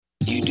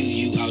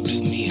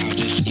outdo me, I'll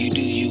just, you do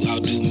you,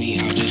 outdo me,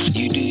 I'll just,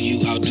 you do you,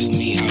 outdo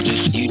me, I'll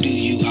just, you do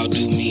you,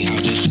 outdo me, I'll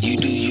just, you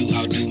do you,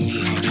 outdo me,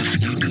 I'll just,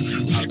 you do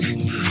you, outdo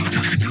me, I'll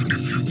just, you do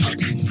you, outdo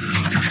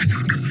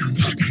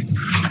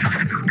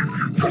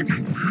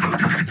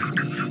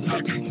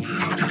me, I'll just, you do you, outdo me,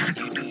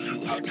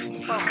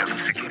 Welcome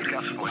to Gift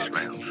Gap's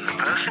voicemail. The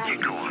person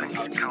you're calling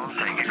can't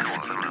take your call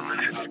at the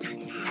moment.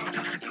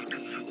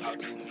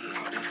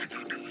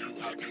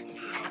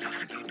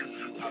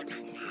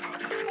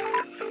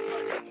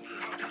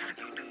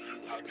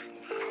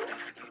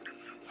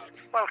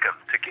 Welcome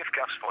to Gift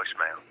Gap's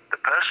voicemail. The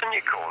person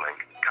you're calling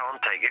can't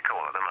take your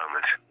call at the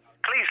moment.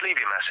 Please leave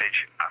your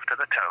message after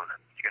the tone.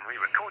 You can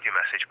re-record your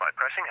message by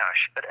pressing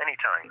hash at any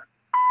time.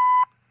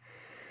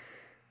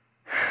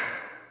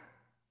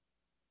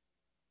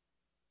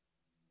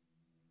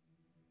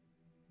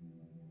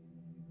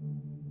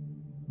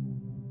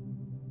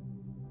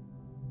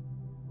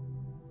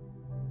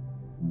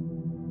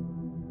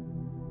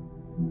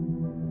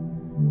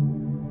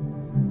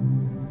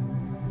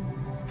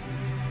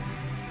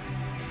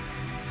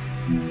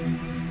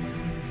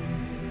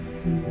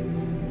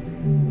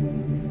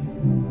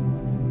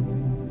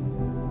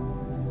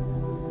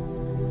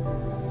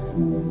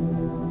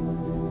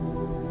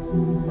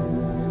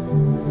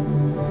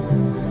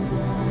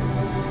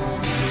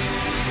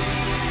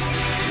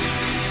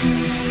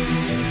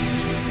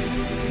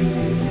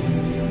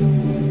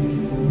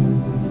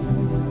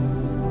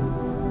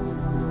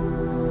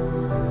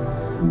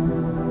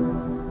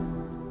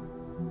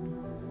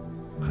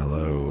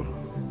 Hello.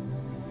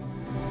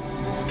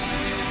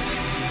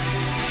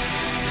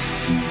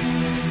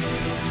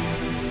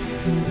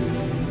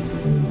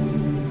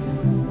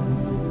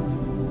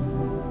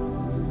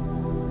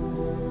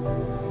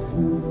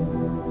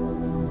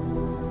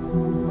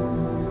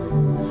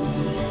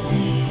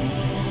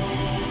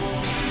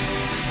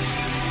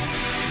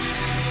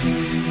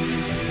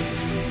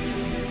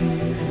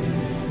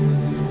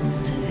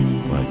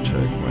 Mic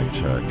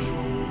check.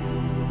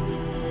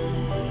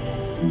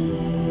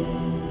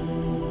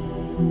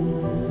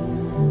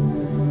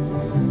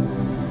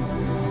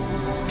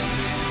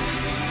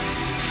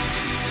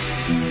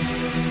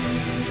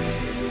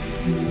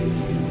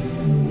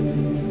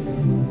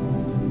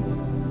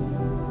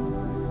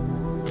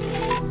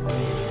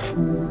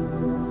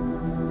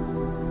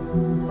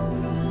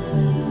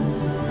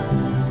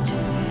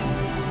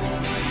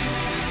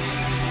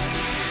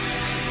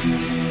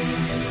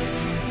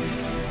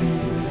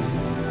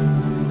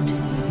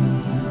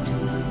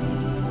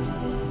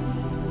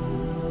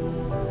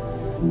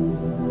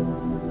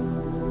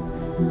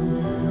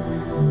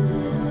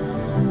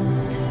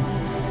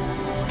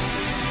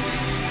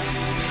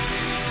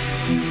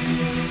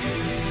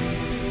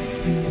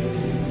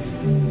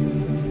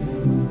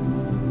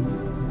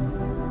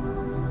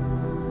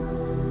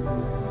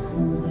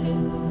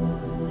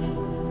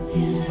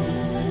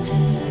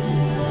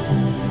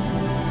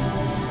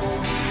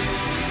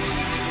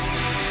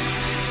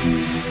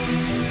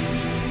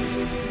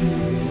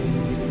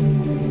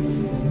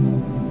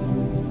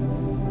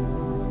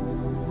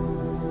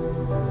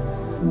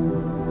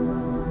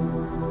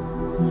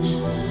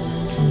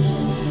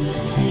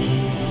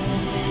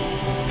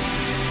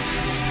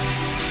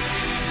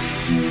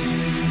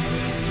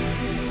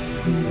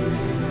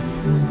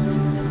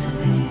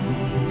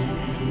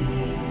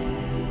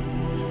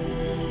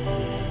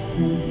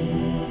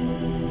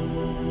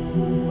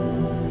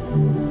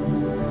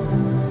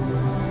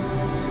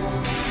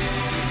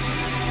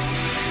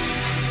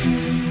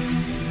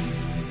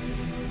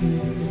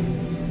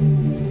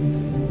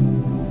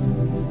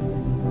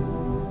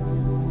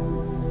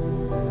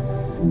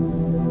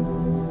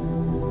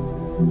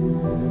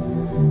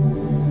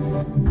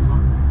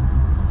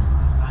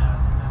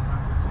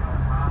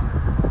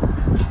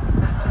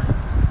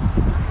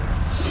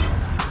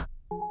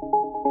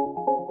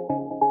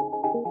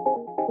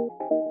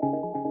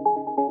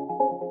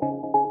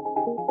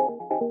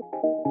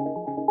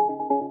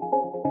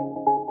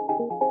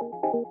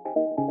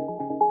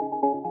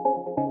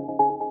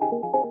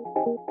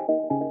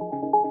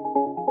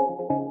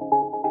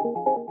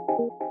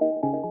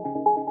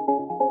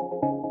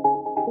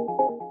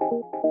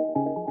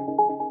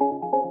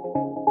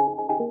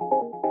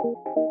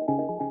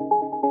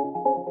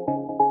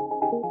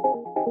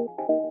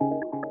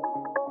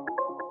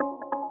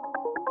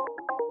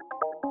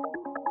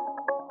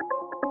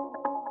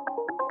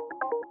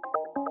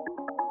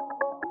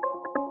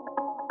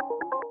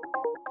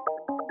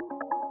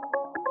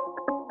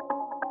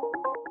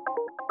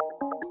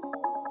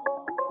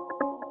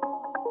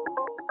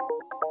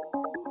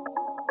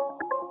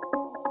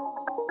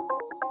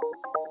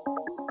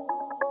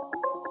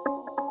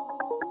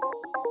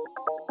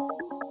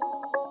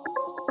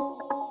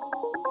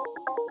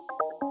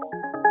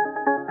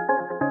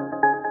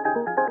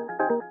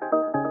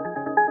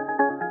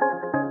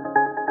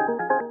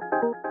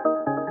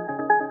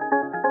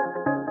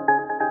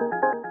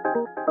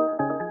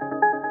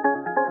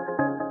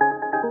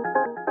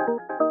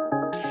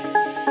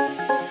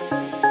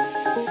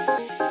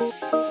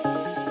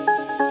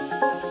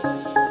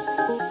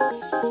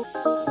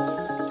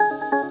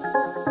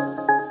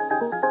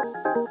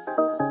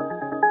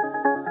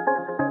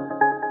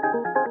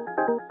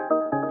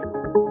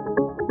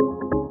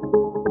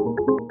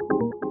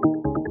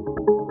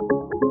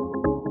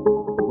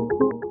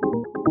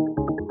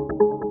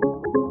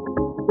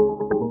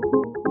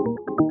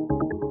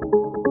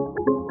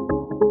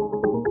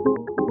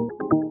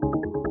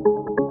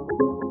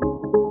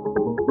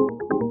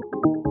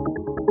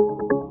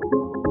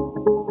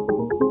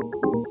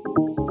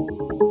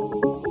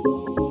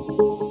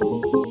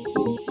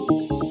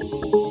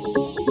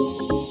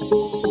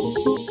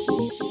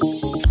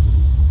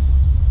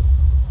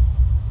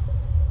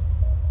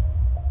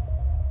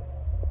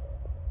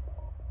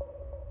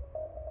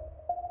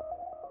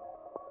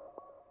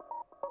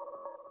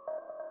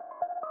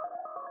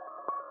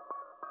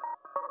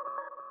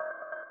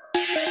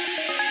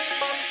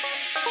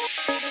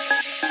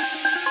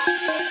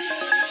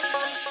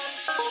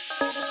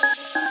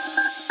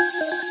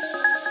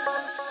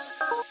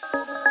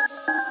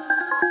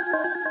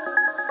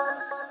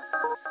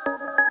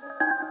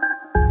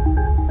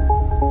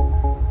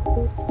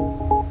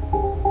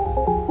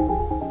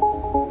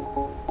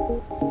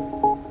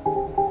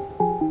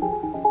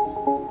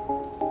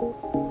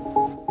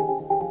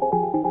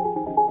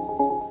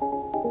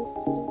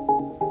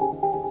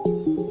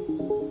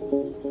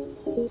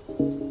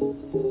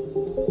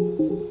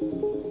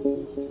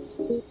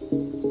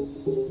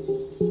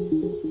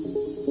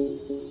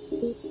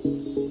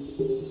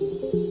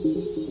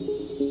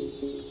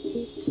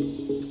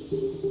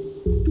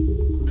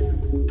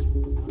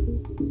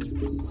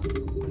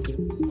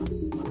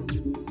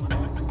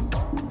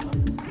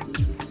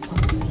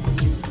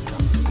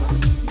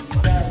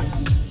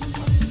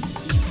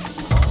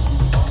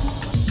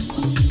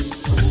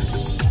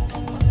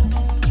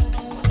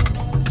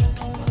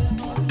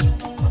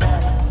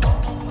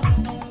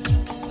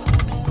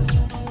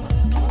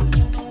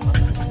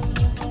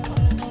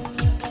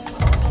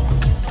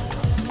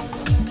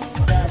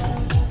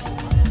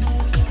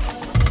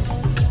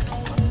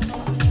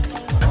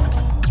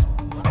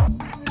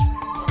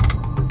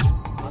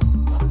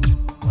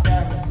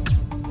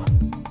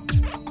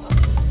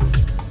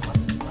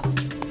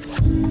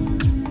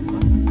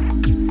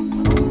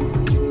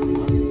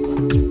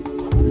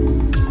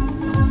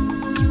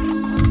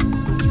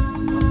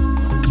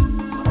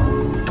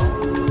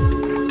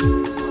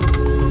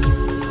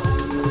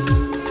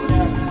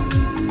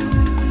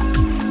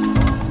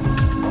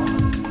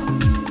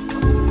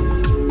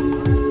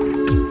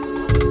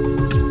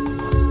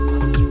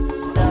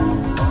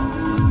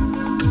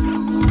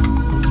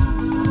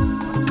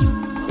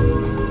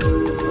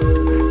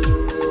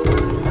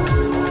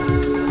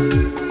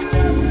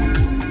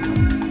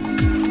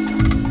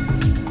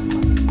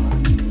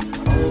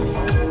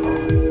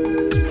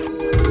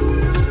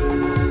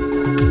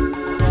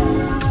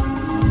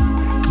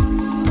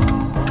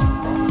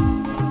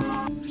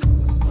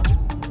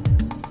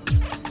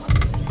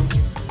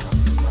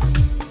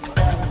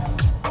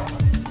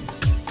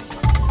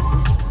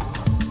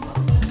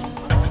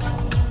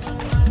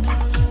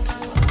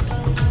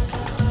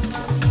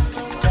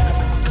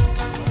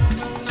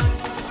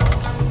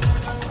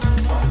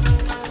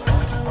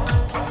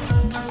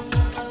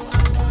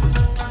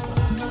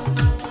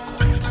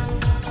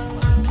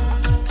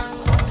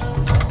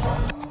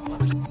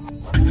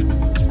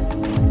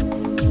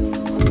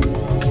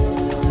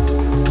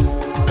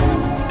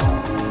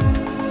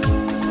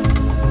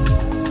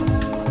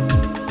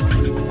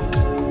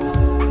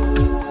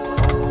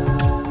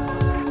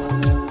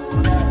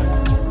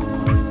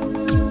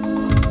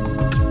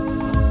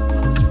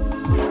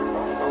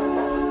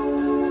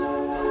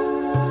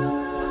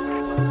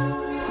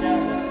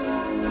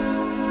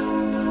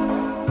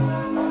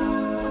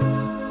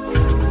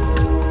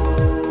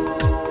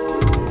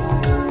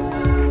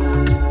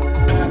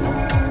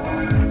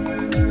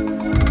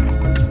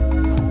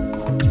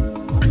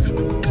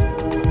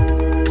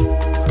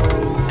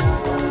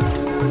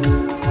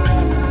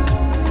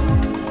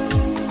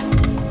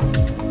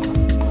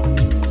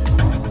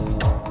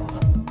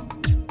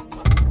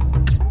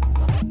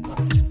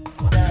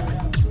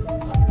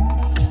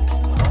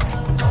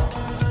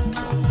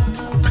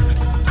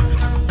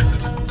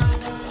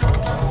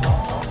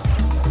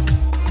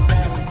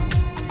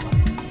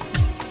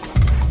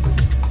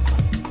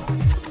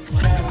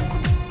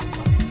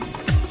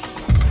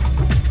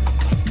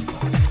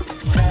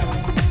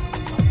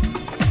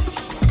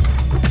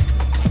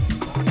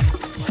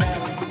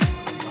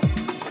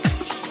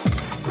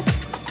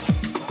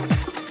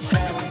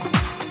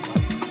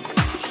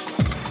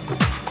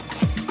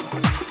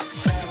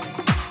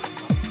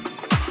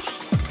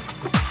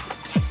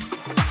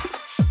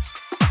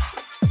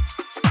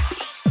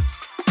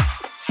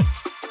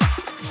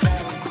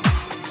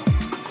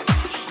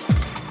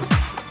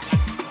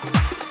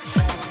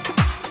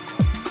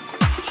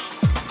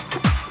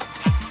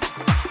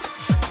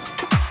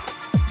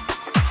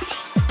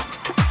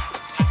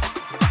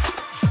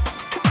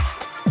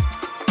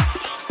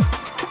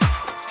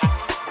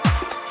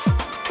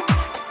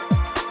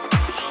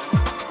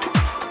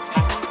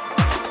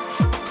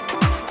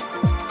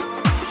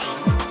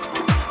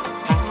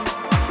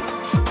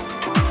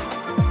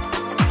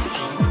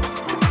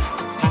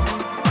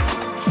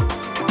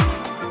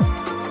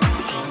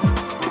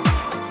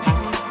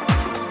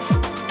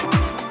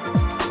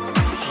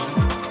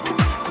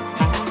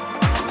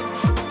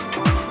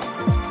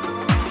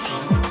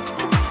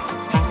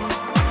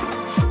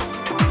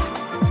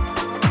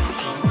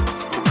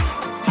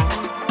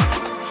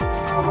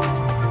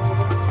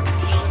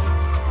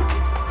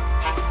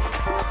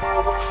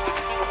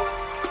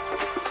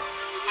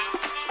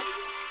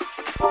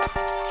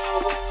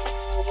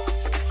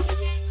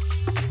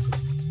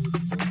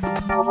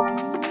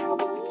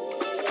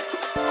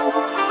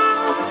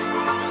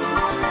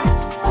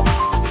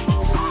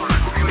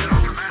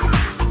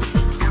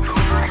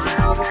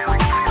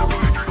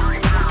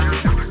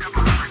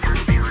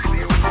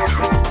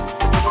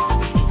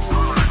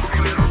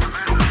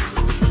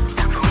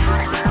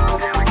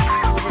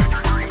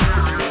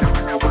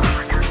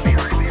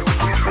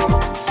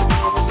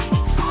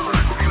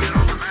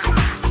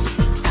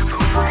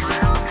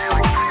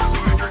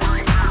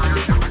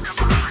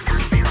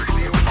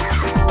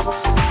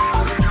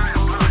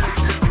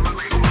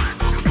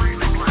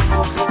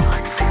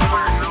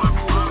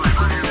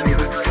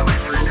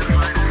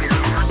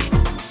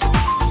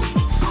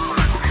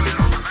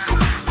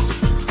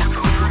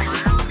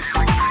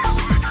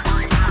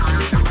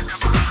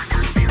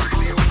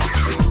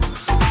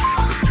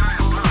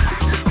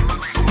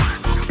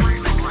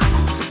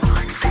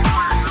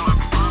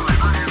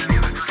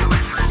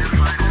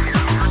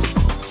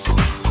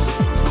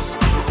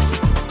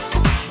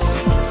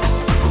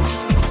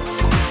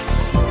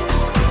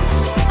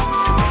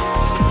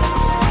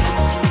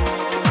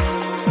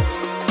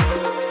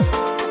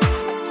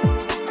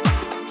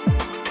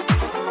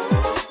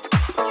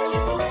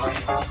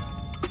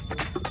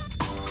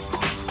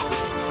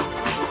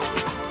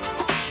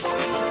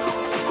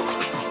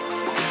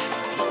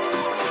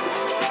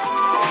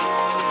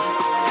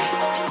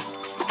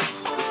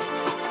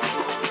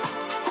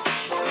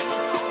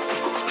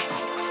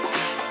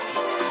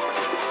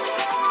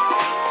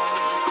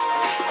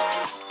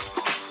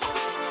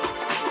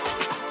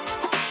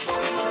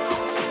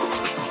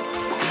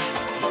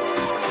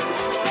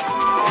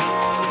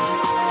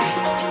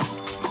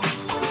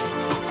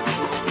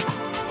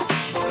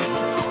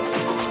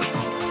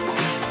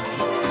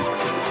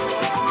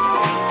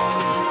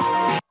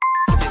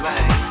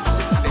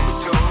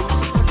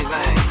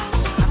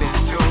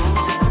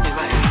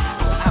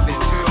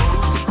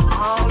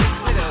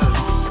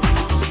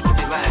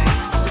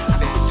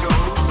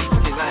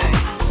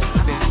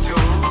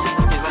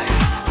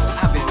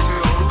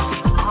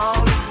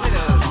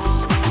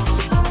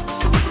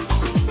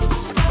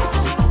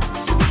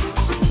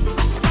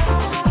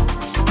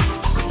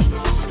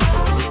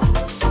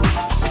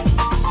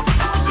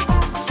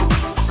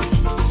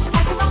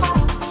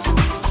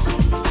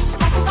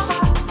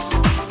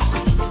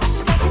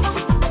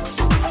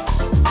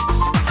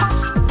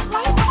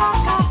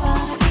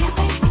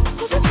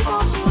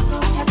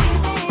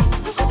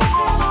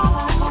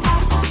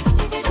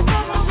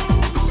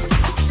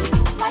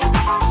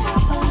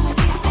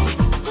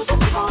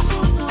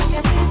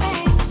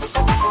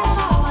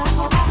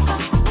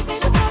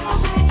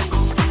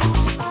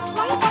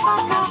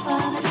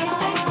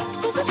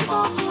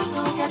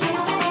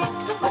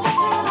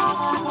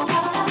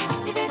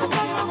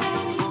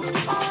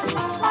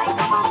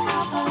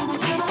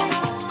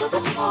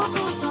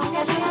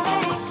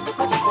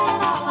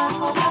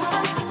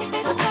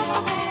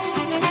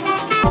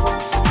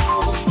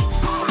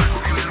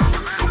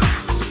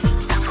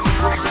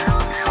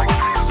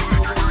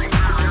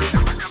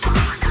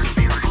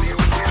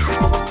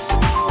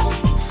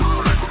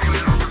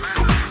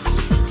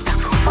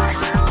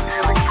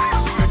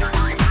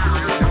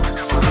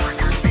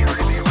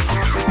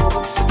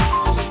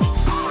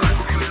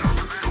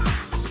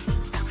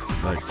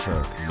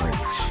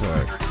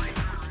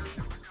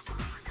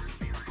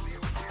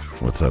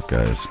 What's up,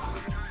 guys?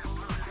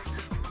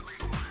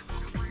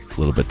 A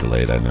little bit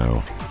delayed, I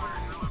know.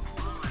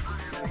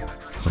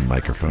 Some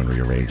microphone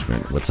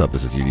rearrangement. What's up?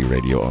 This is UD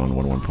Radio on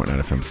 101.9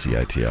 FM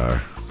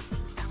CITR.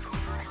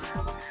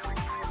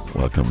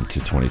 Welcome to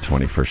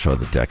 2020, first show of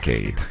the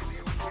decade.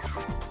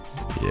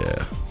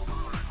 Yeah.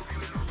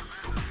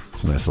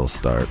 It's a nice little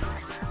start.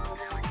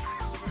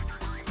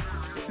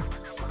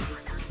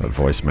 A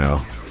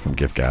voicemail from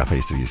GIFGAF. I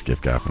used to use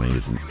GIFGAF when I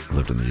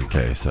lived in the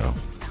UK, so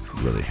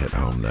really hit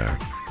home there.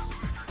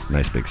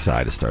 Nice big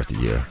sigh to start the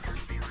year.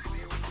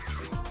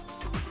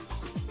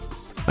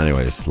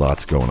 Anyways,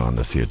 lots going on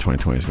this year.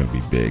 2020 is going to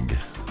be big.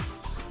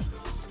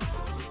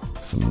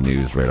 Some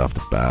news right off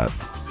the bat.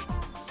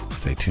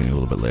 Stay tuned a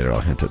little bit later.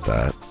 I'll hint at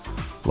that.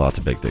 Lots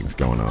of big things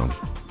going on.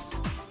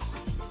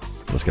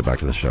 Let's get back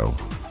to the show.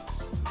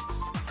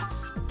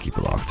 Keep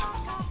it locked.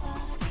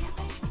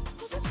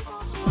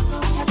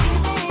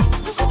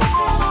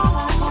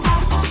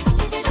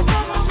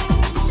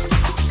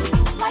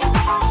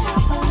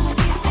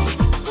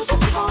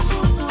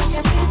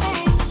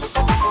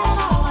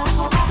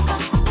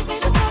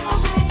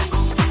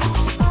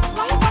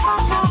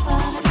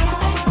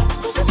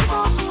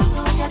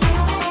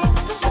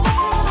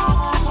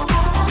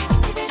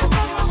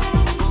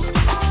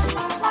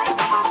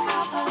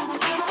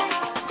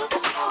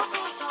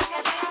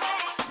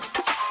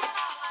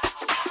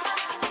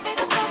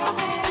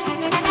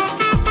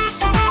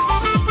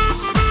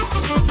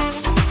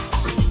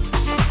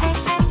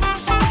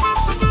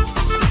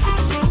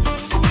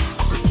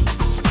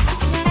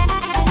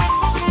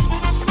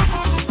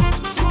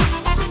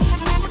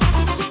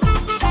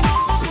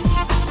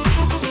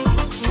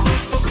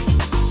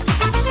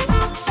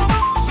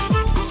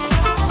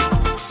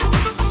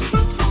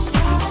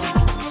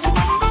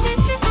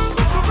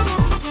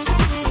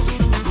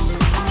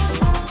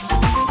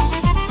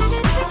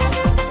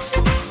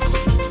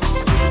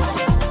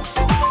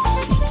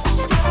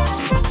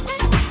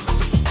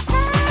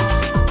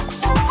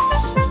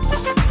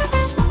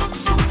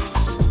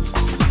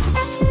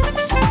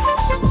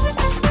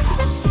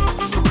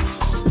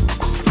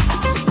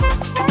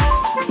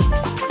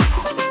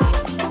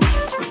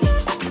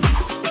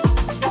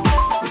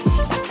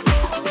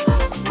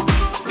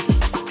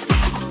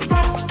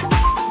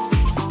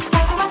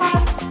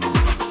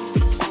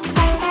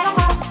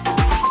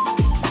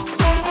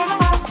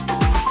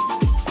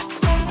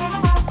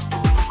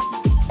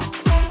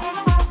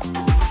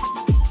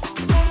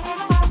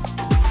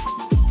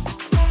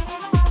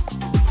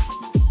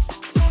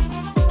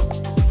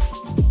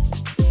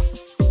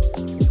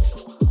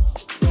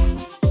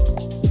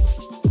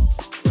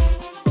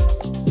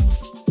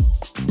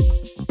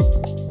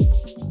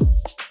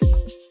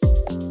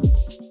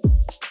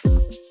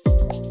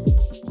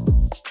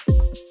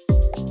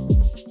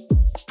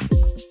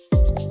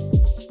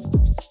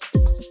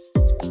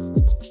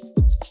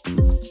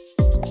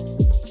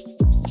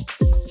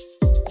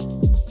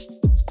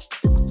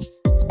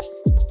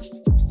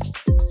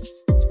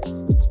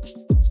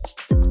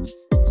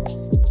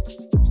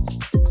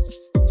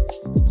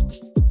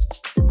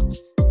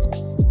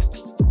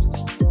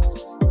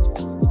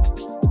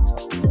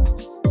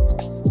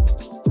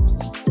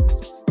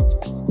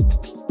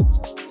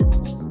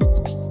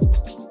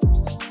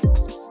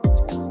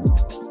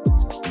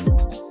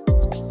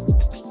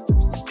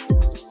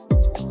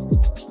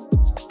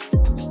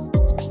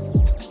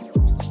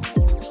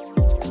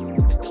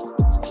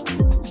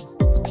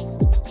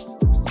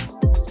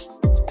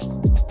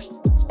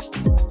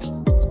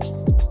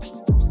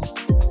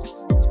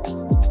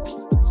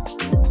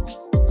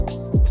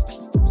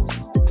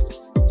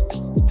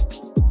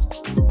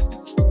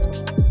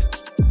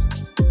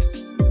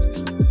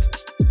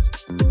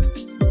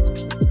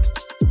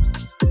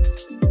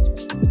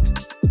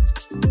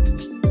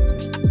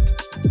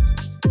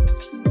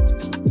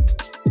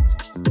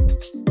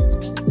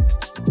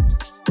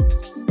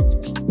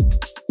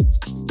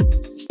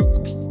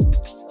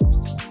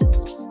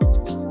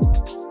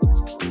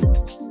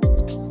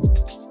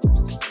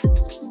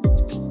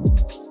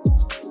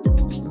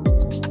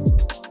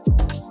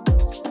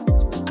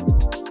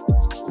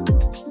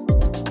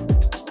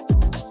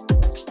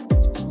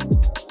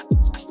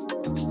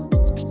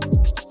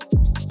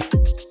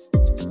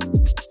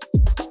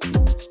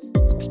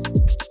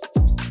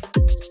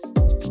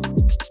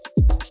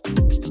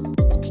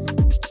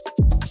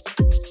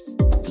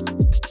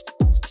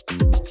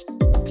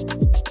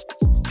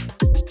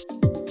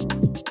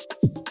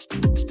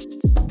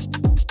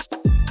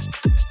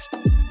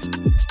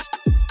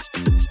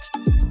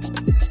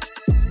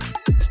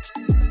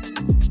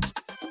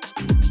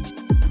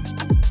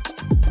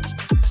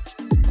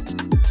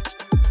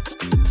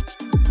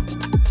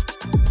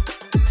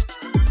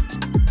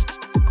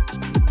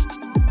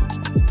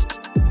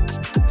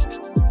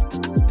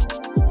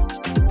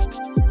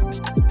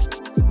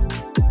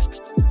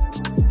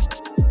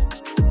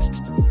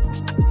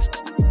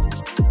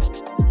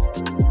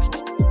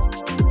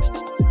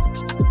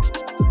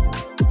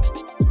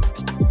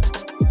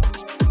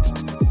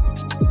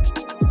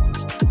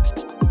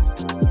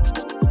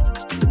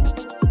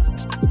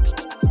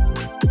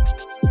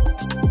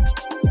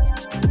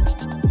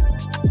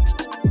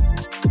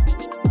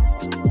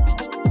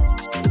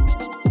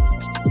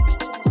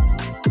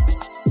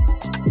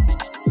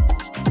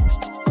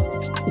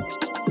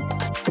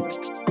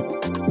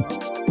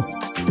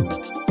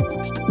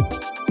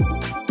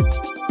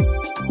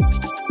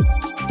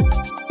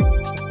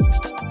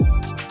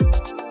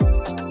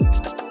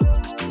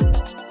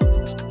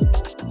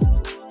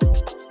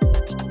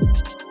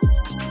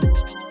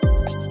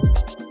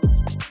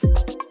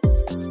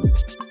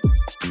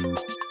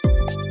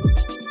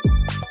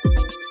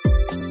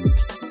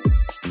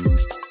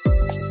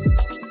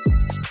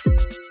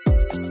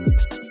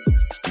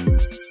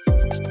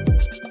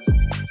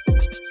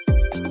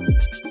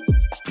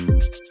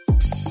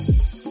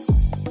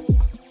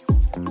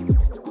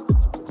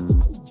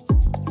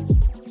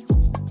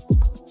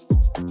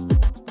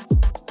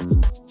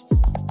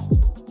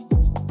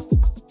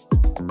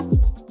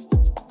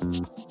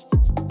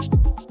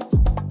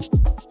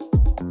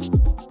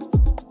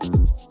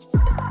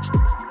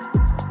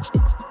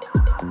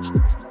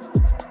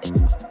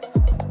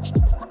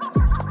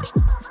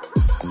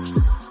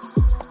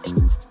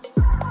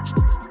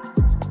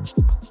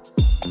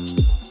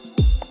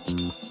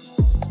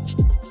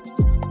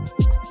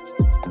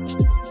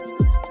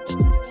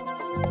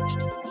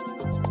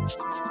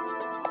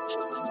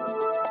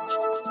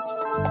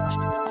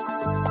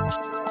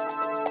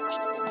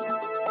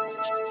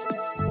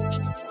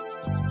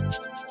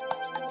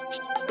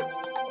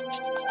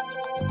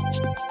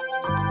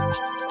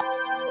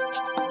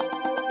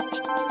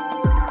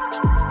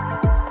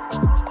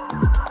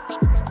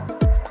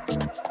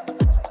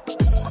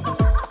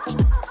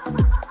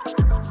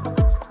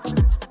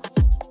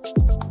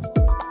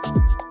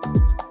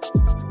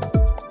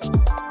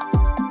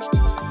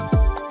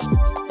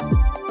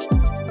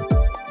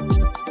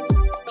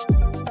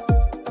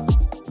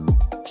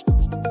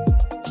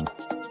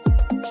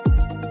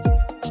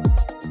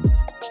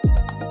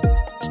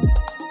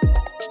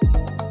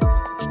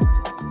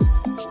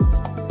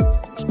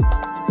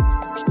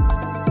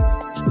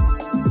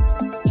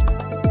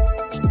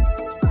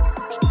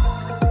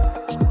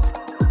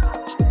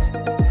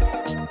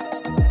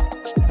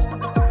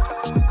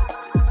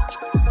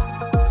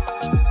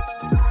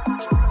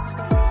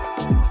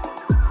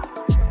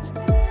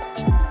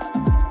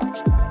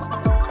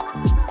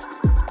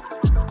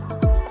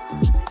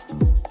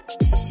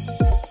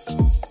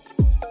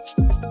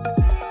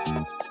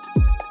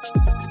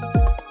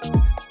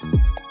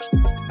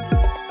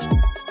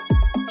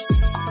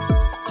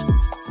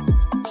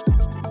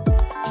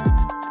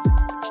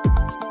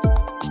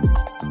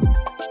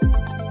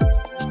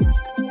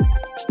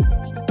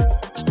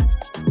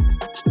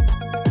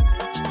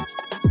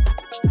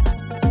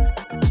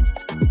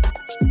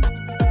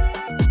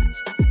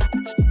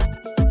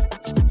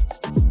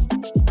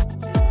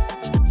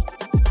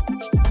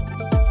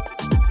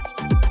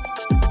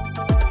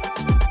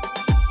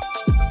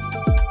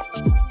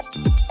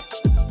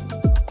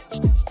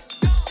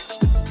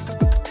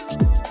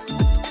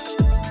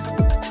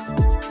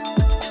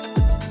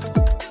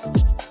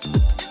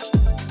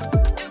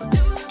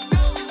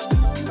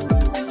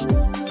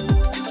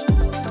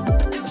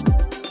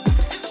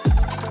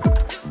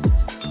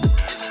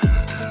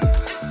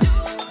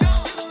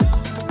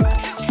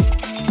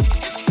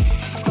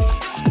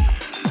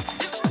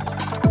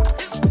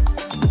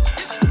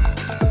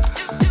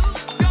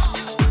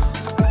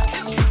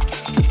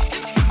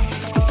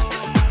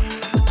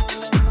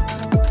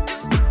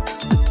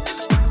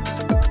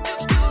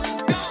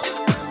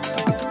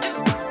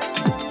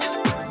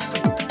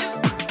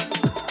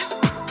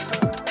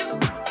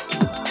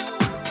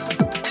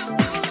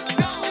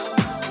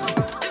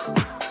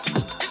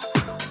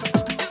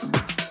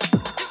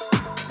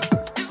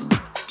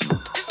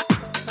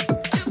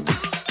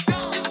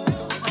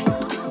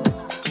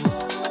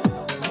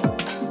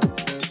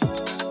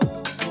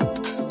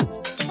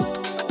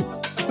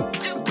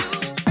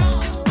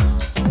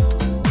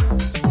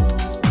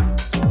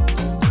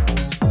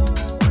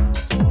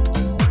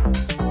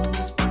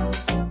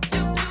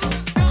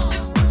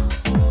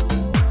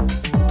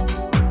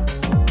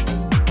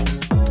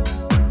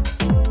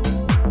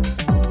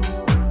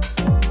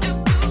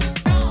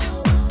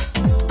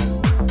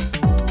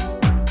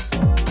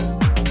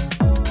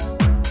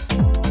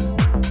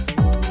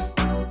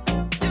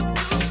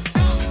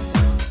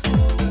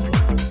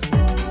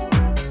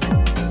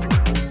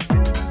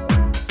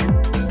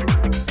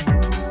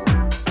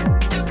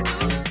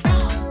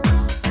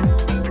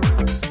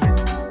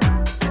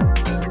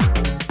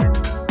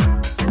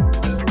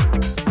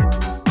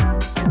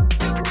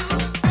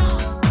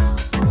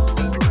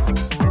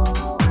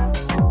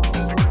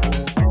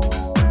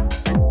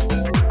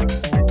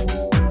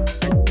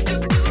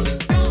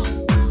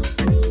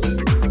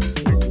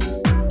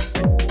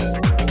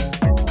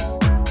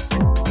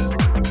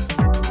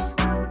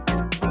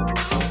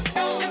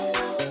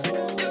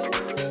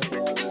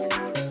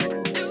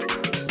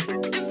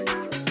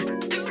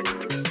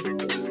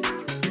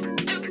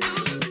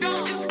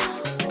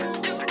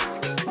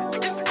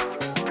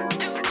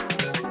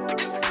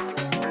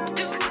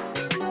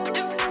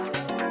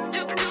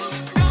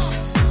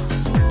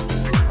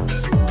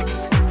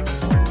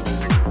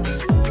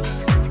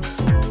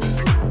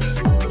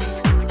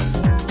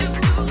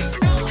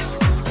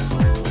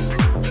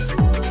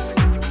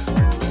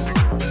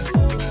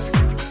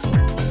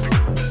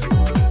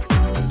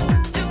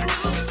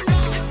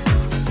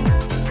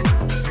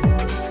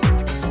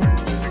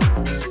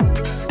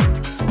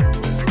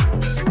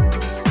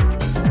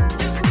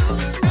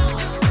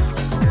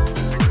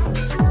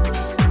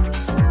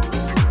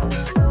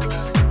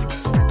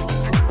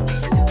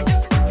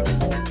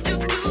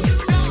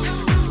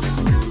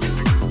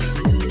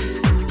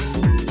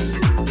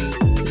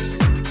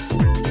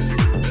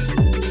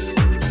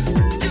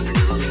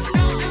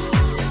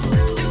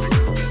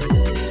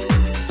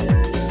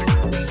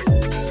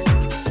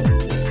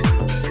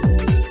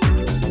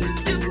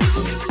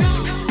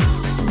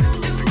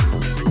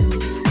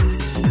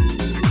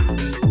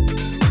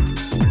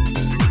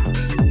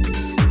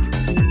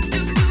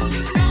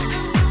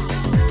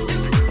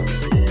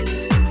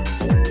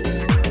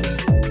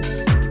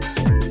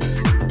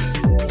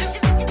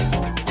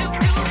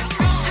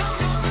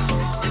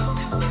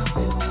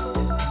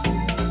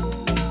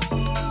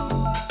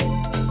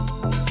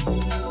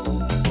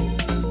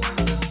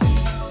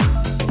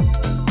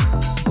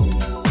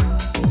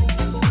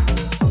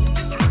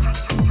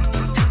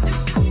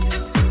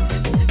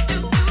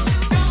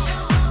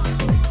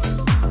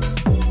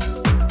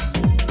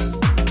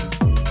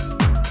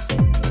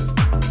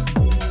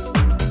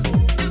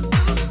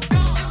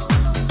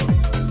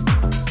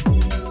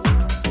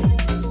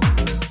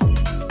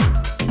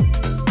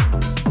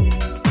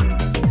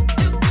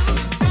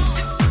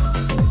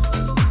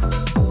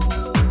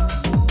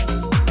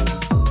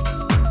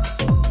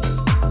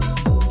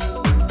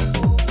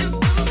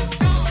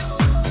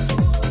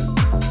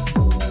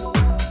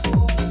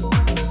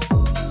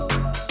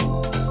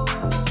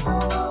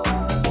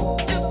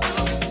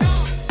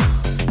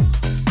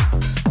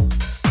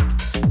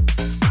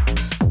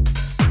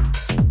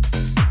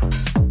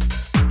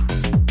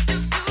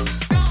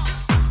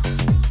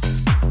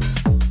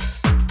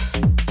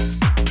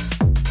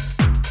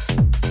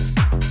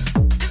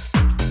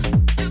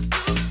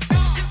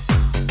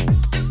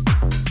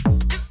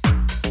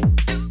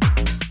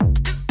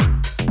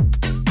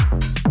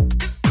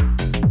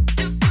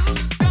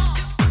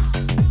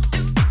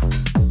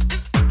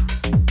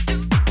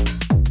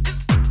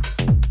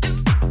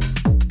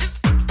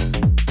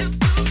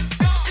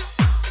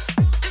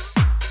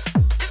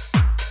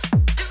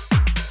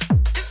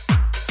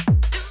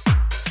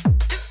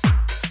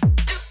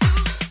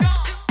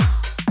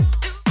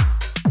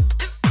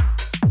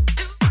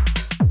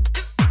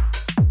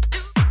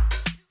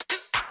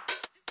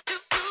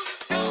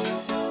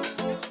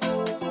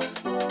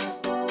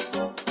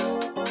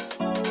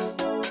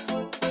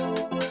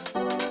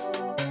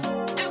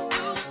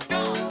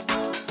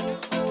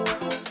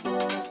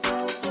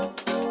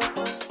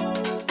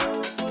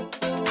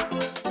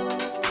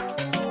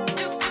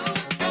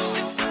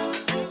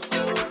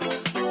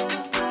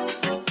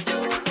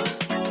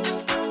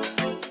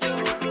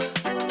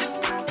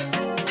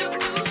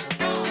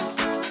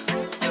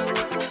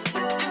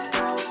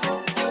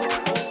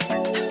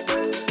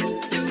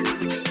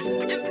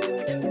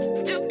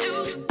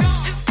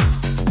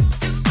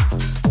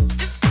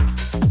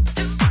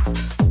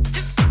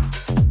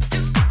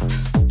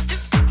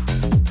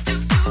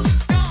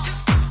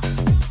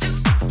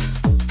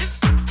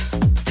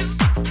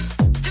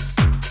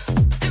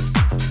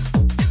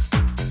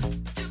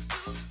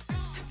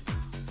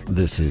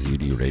 This is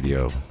UD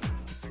Radio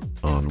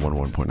on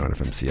 11.9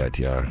 FM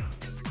CITR,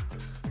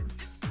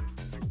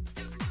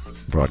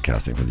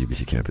 broadcasting from the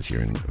UBC campus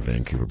here in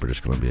Vancouver, British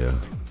Columbia.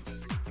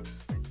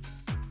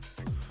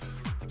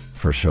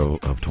 First show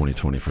of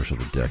 2020, first show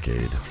of the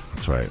decade.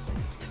 That's right.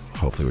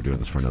 Hopefully we're doing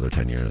this for another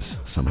 10 years,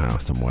 somehow,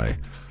 some way.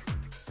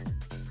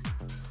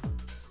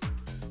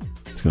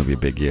 It's going to be a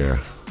big year.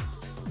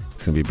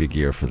 It's going to be a big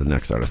year for the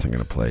next artist I'm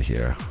going to play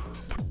here.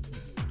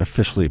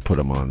 Officially put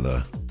him on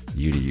the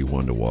UDU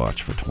one to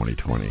watch for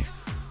 2020.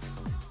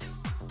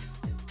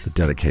 The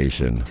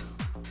dedication,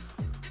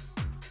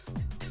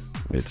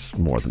 it's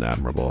more than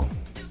admirable.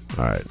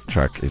 Alright,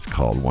 track is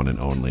called One and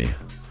Only,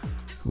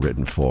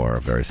 written for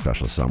a very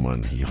special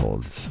someone he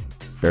holds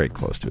very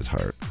close to his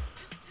heart.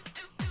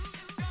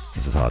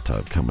 This is Hot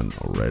Tub coming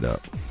right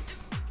up.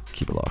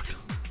 Keep it locked.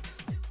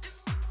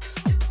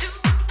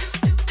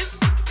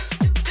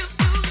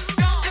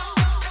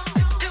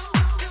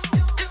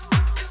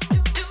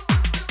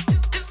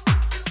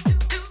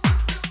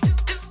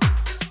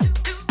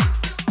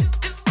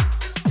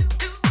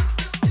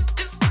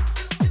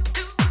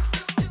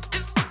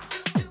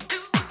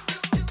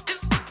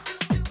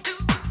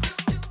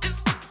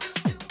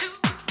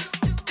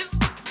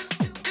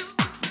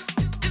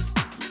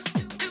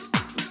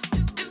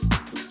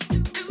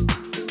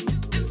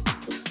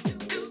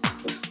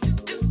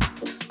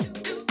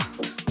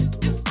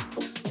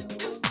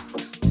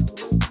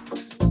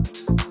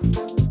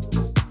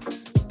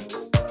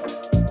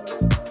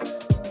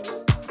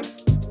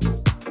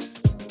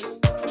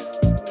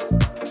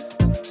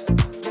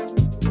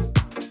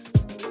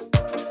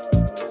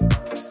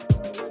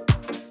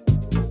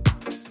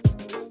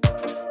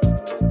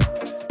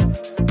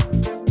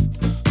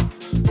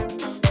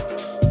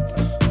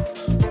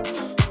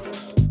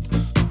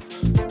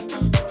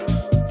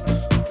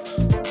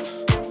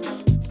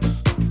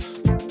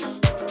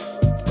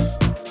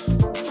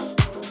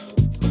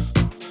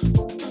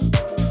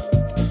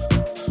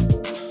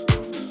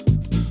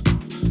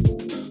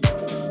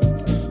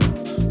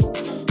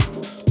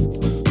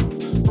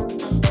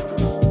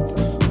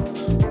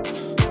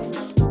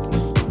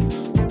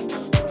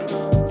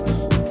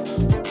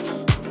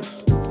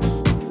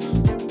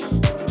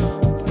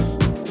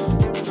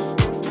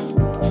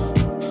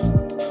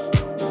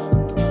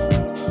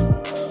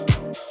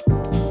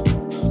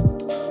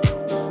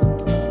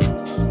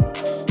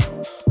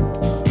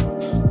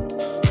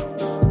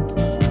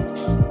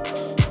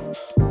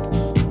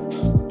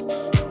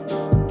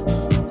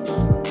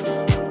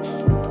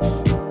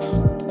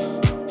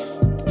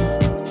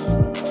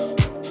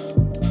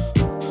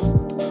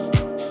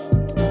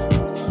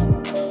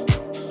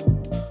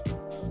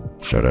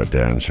 Shout out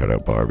Dan, shout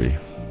out Barbie.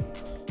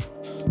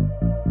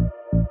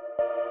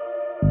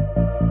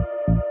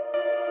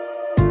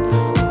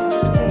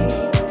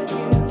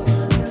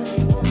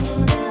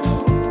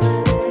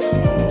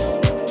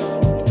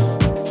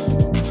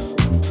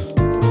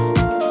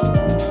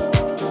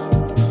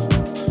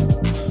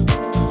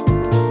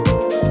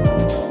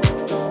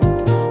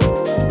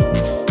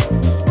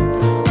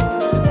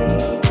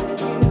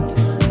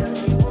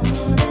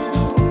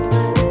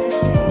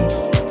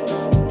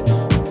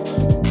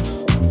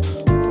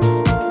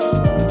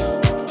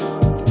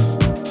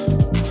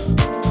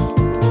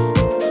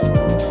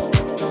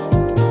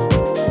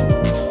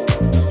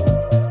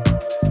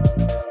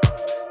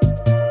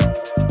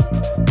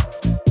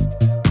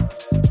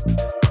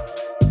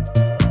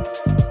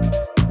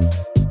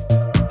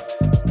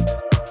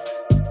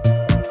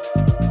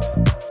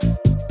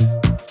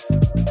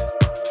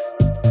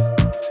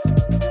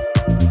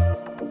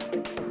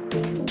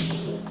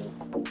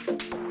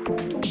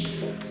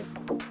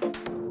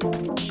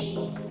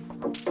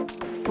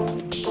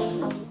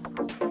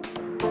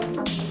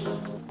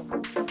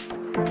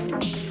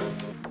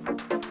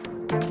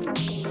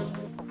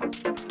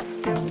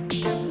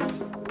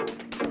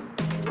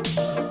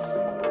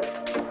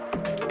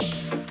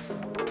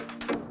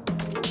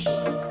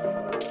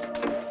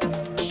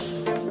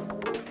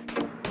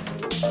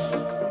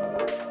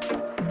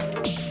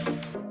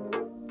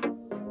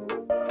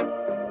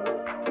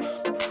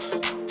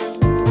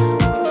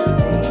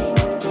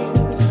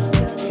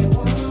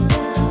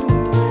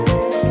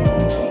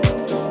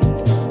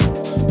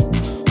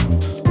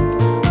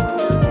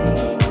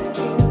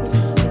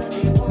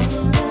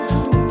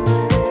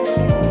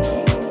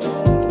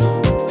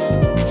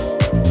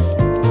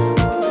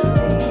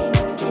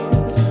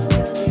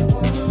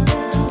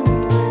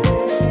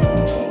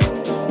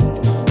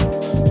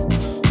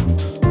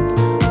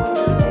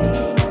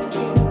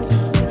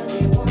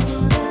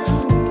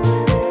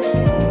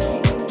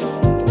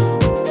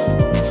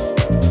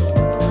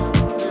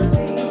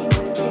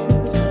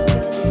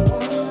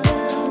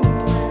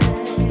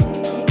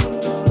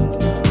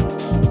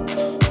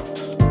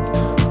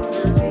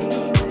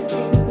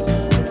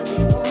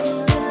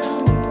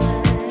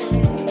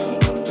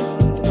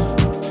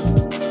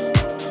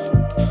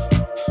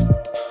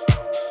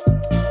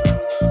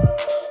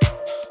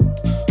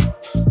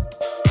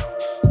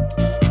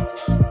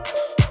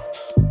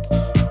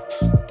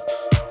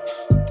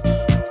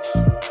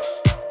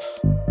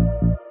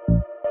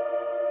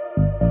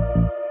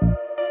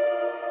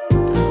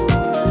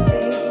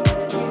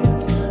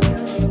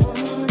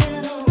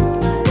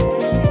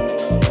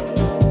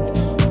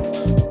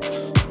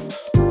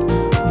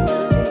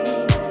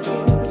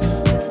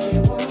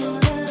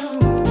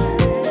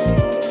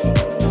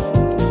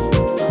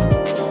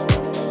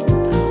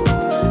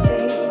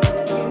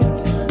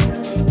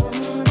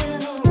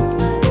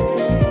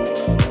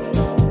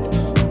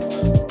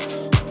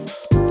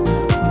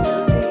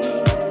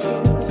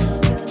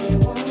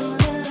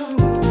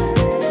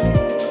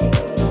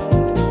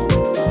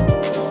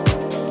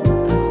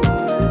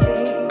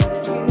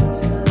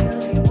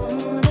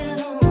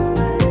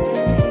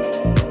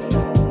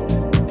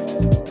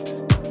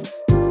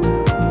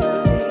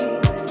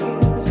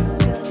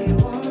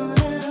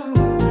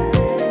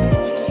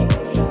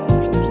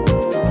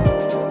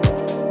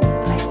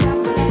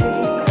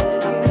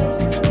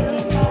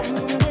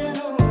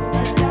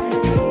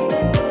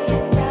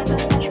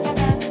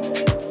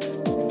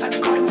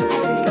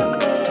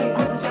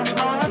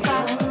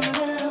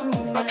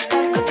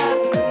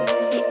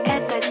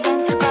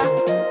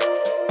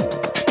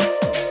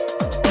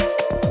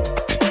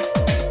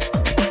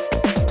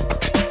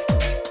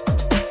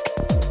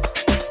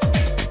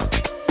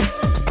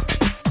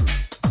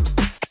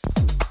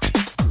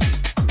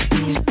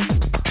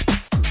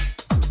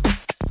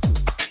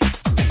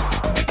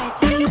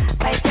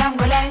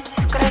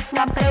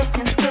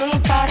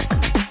 Пресненский парк.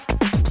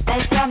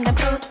 Дойдем до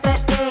пруда,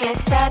 и я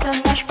сяду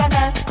на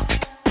шпагат.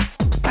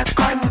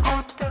 Покормим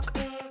уток и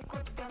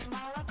купим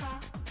молока.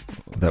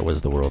 That was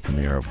the world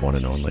premiere of One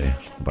and Only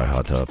by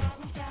Hot Tub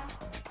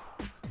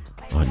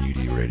on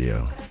UD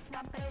Radio.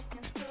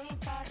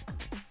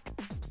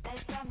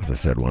 As I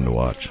said, one to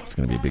watch. It's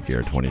going to be a big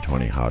year,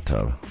 2020, Hot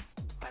Tub.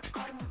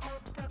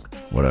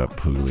 What up,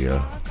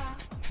 Puglia?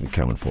 We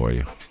coming for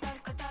you.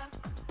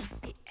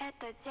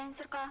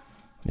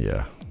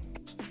 Yeah,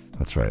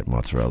 that's right,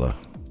 mozzarella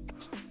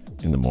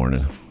in the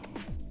morning.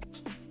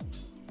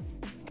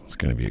 It's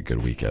going to be a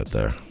good week out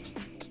there.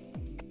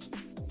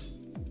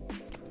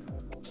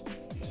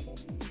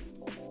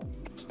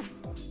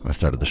 I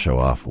started the show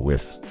off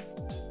with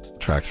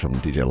tracks from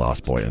DJ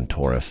Lost Boy and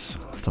Taurus.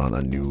 It's on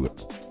a new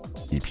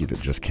EP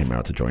that just came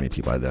out. It's a joint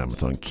EP by them.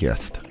 It's on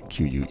Queeste,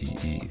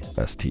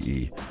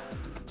 Queeste.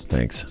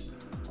 Thanks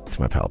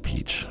to my pal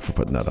Peach for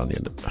putting that on the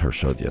end of her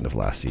show at the end of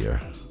last year.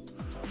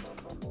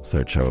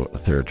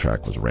 Third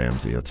track was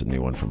Ramsey. That's a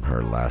new one from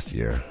her last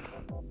year.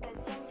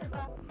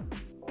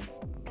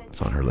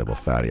 It's on her label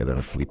Fatty.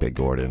 Then Felipe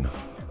Gordon,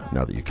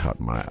 Now That You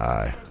Caught My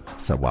Eye.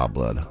 Savoir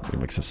Blood,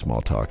 remix of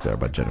Small Talk there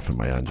by Jennifer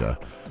Mayanja.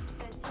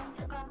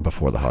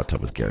 Before the Hot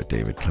Tub was Garrett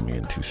David coming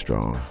in Too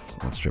Strong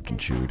on Stripped and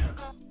Chewed.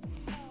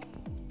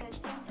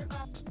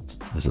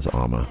 This is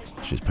Alma.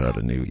 She's put out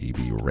a new EP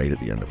right at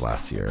the end of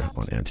last year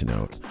on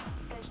Antinote.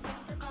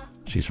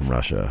 She's from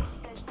Russia,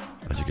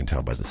 as you can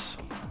tell by this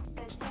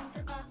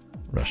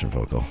Russian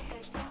vocal.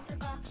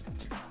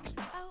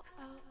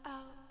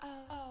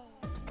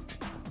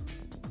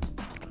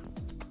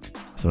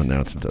 So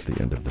announcements at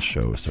the end of the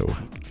show, so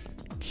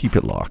keep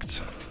it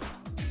locked.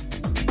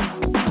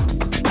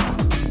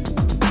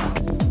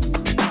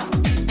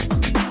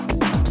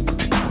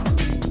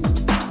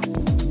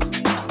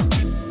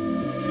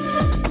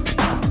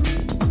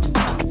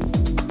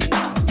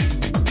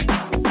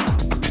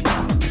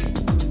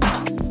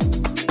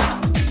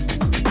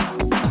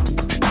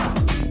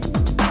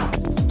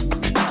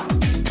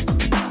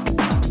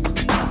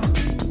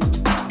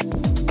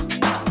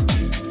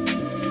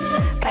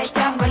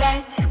 Пойдем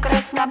гулять в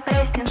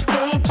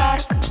Пресненский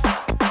парк.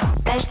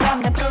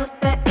 Дойдем до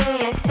пруда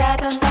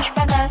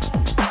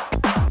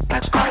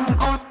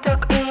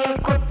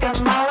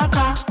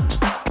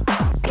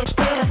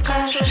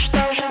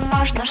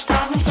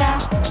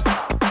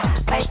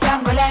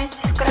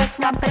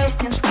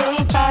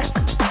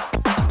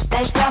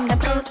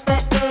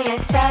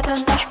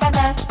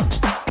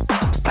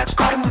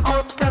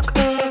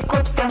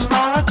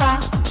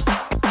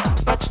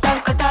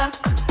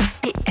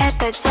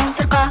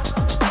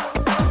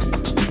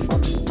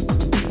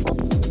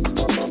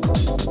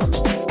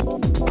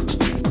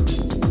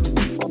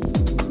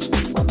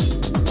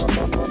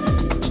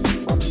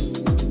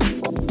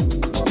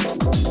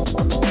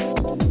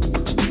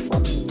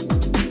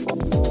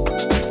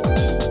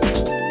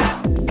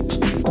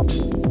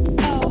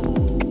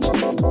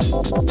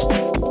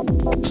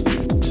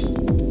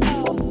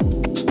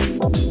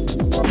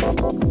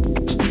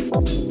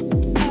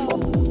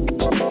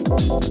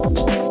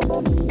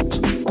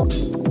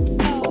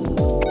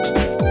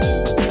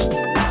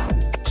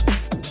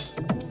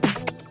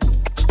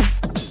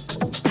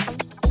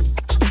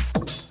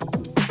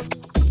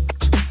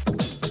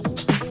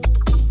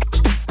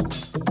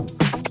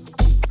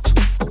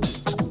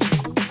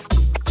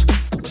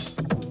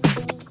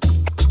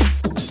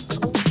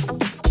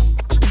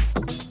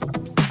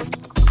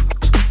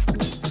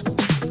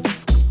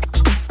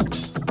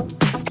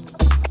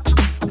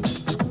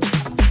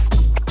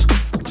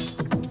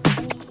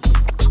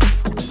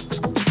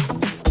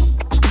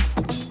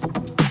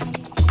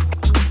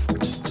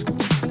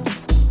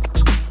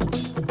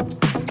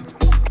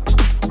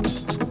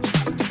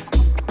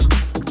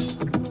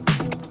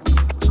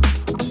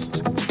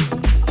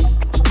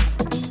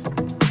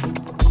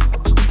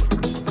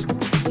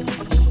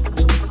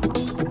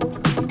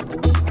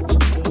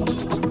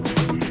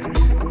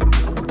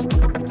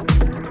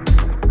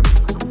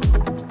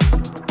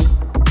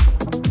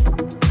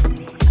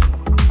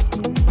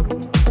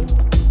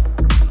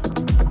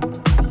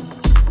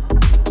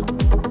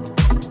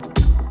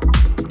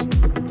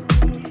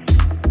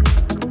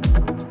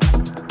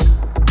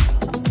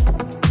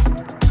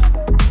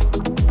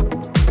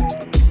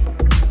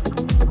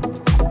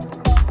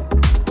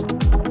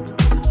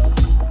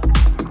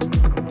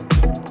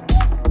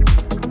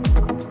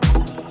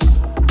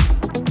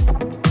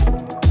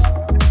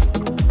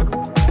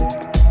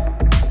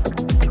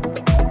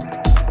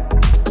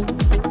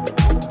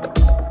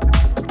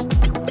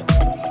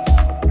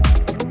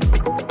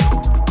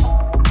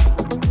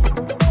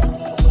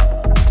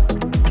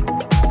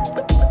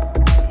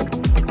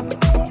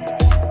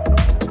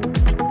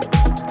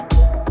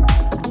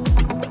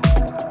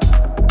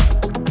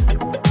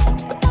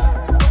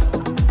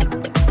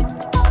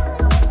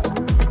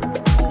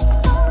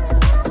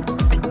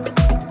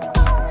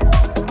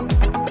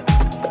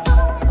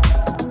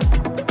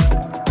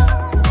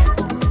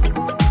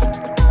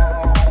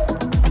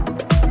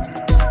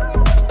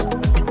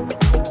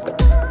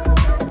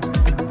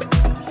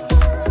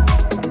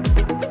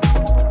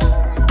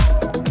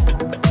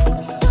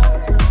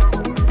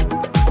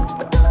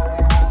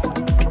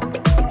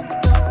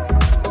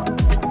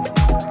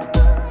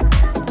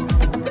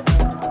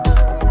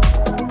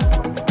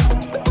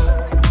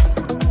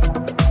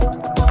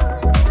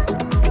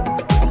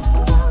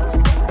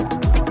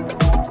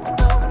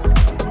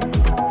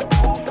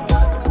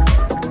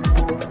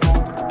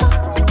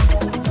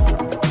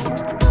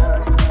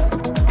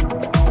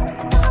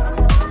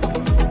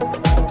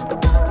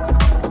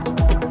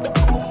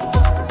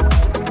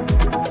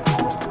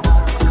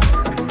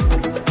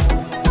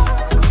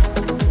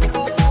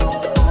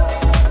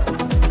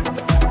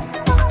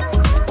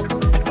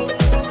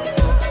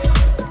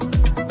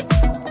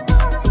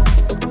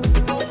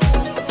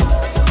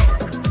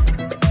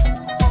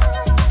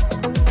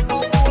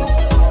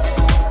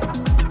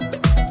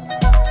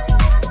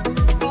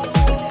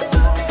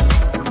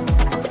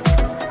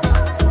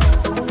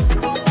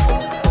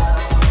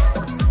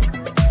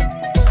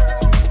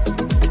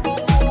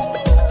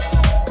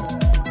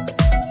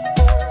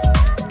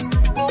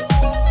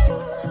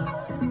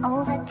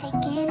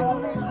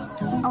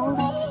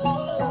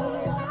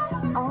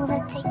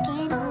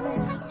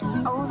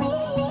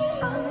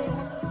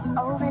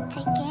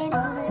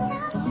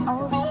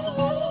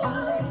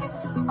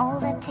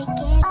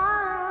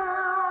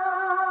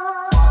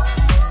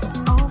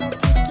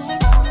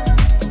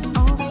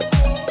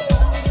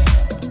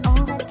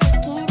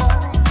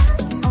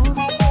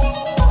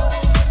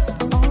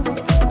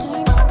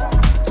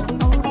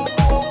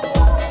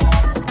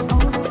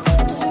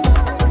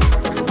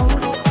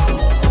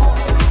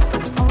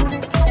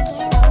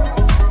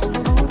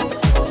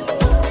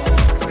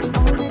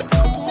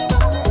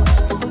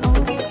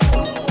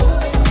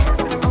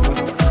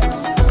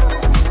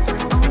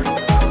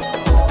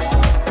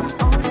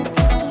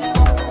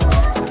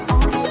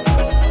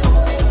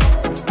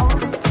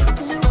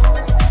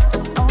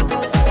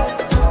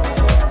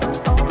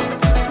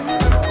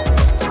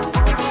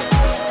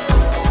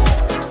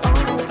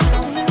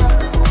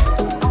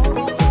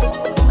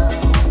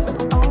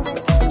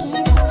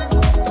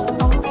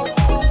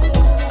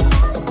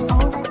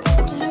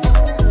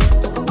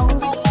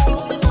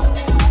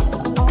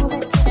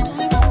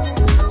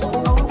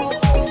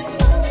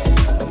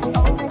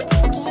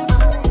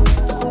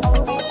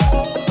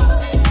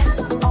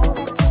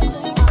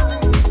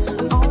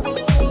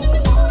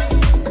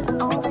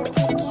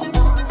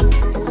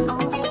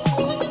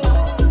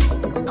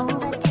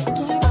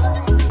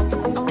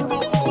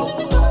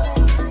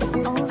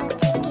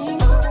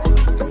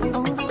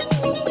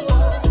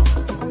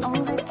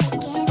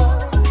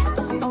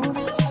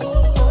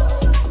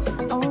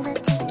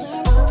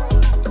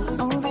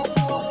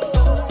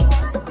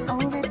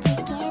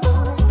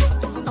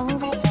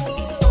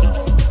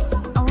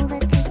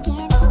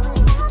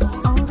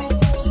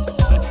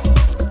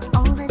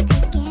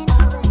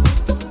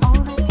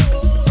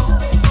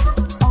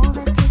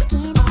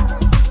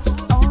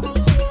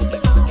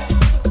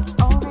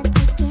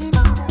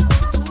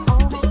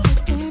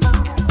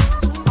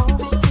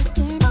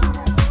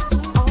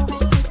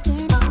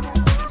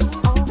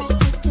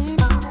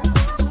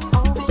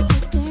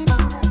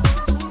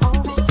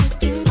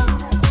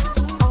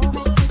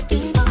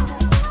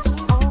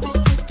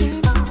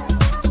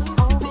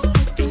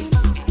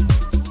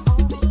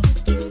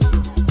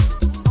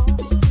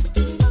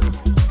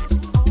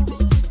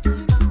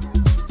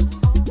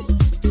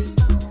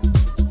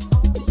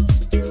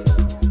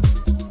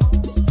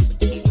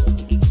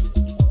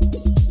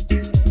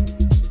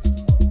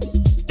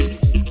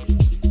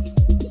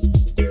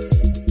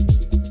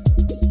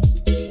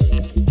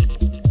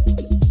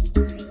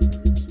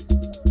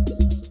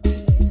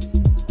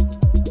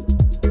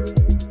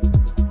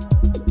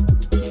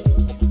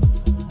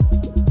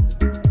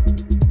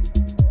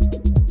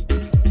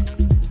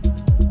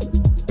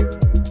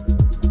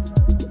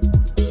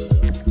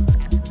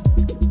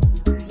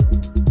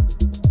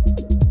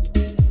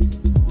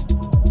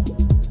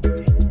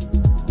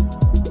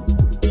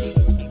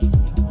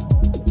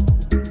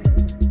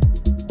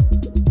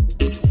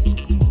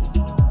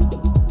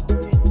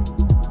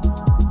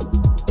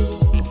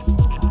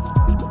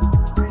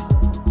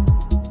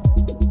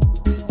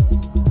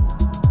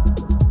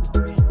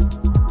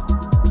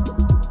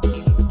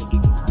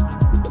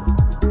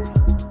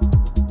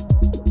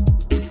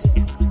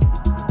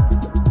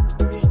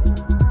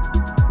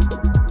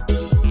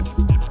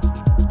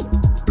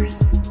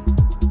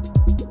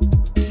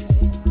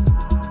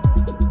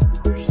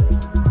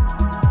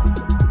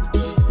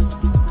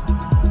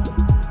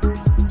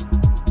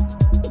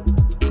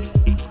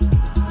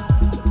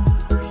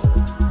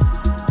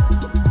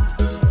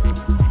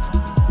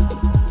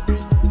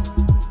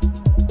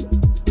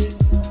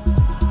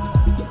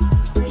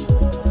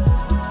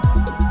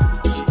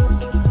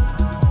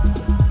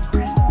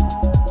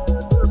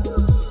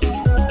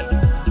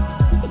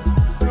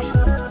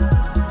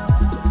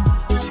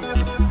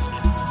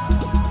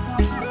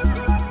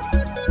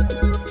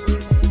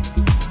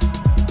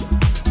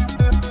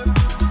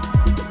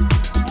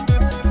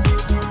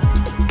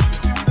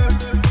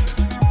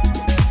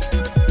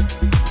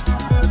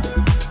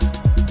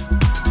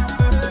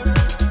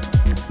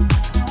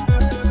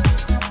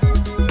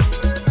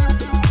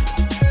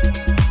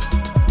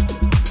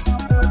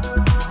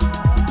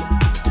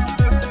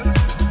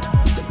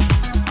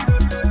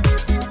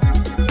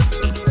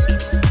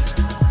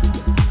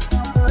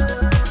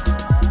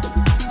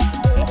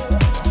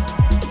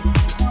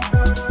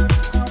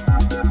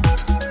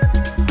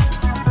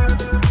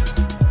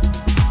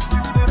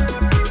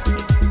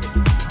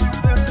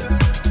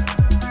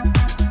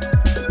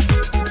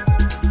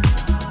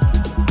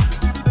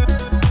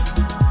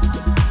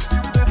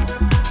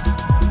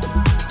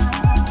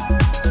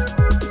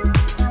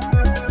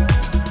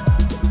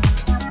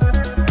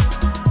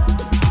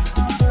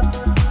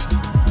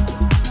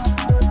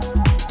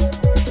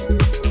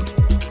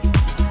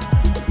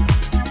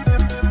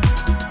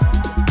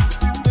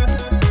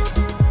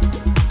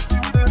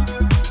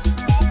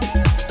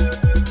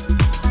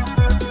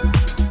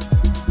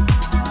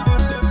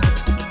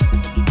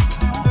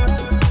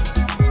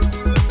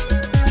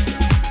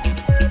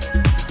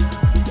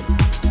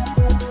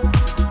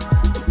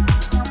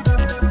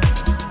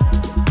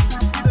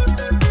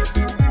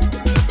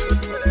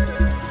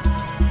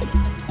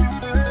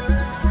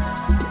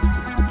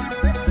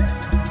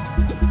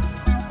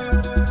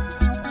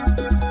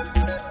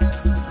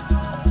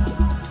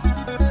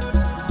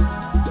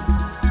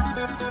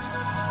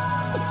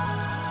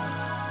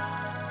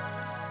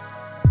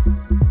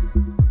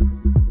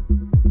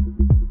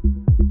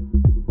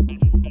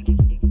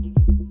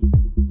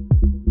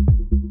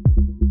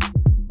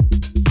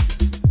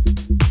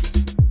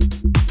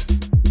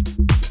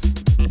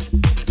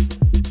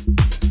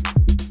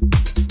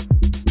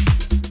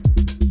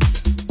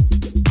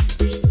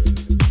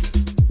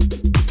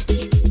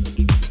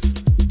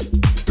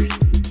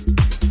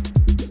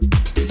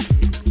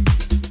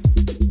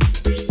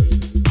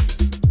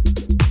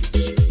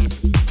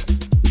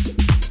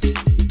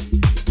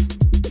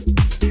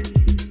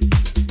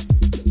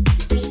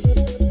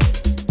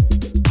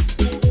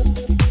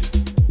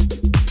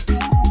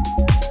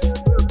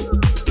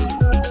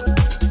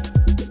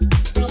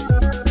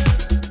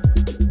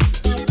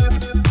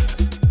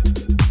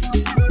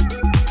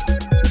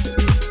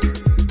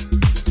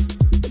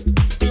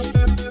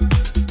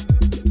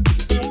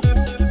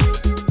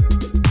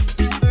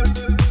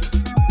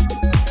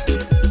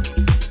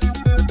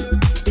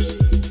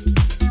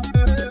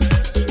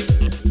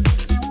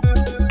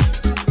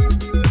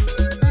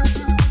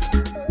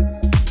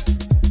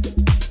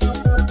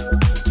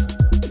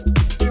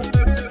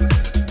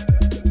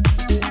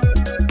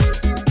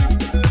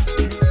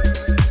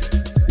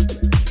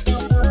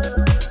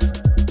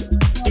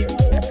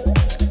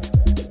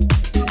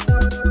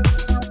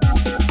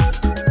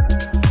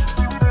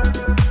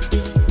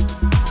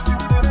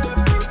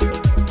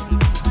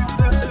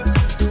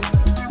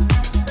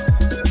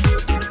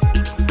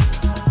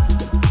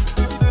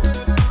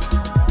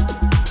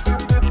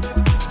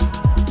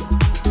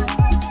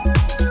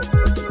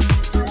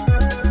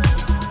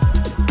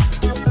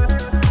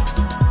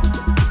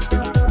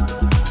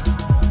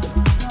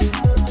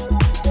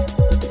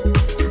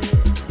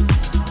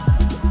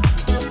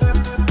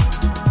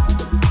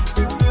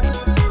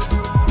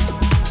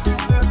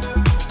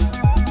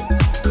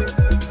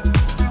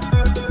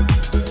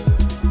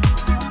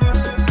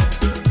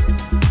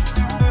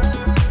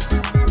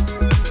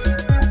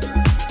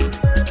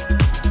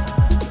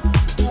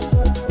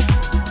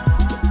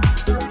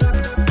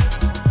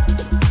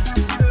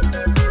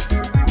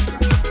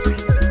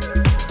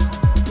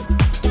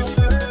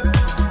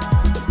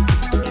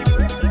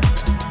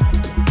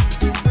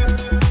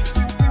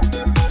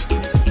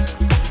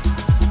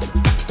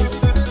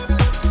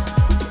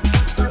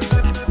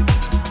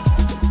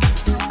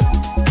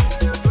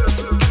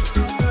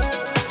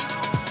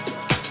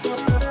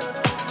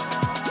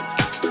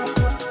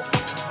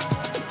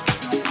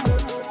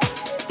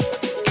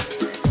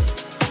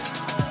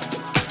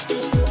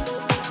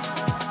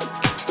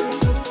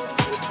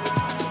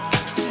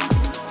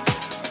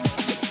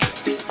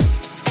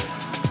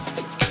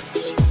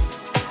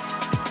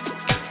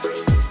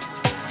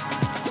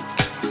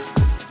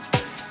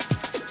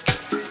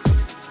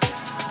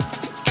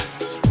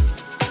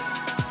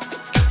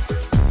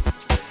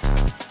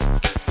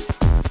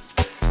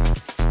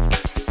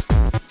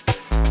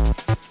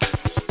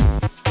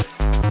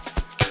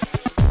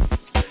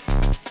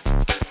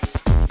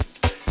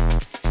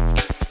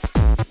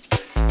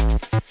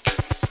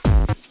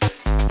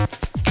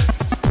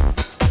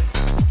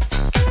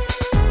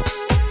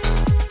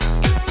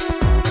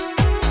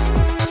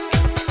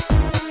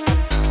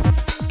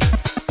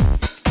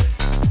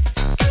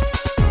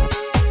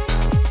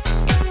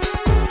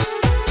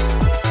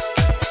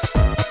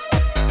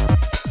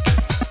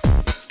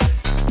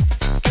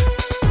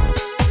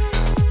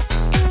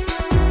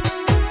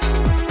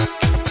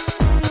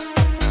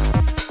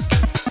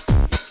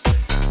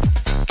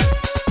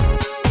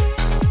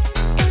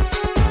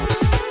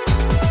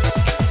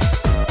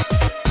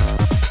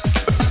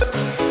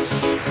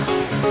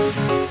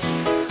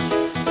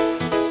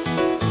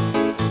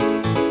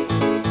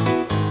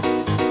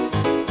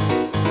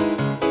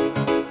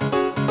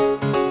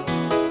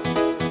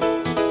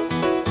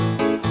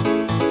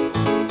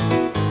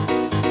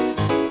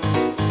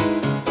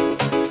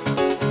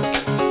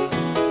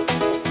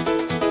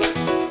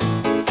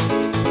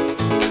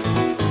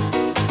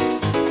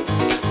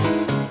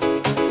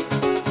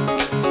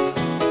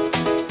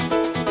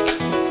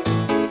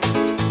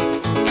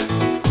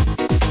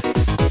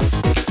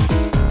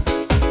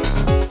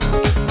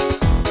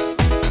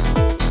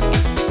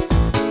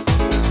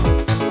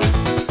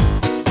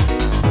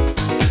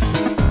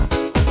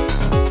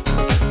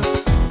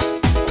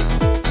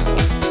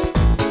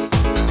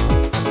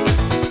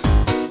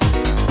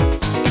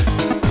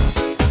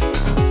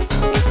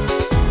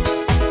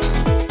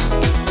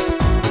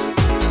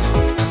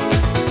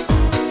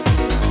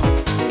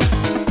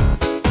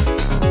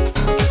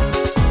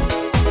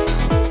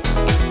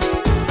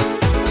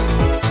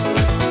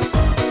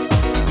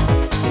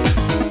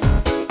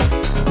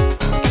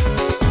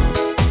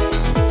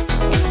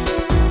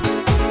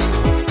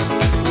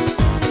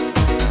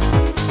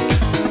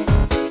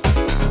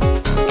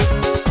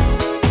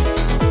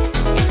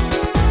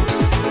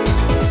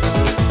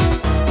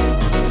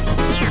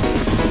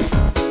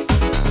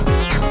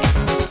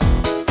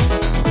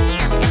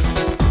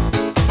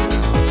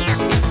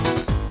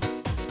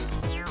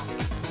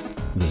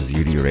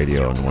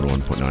Radio on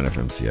 101.9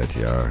 FM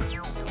CITR.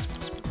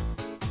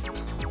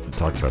 I'm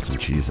talking about some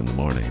cheese in the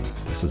morning.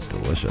 This is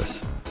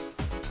delicious.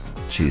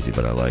 Cheesy,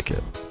 but I like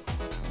it.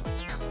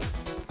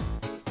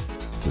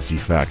 It's the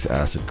C-Fax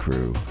Acid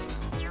Crew.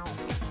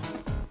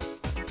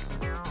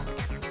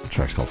 The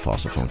track's called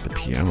Fossil Funk, the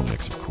piano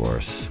mix, of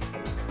course.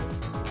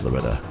 A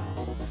little bit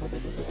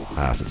of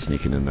acid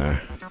sneaking in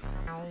there.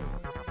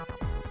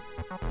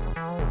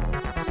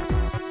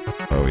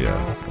 Oh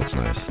yeah, that's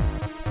nice.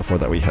 Before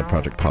that we had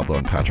Project Pablo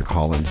and Patrick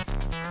Holland.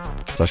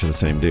 It's actually the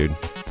same dude.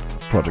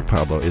 Project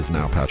Pablo is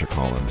now Patrick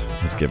Holland,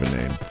 his given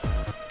name.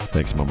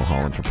 Thanks Mama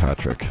Holland for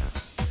Patrick.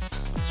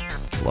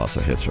 Lots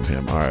of hits from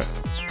him. Alright.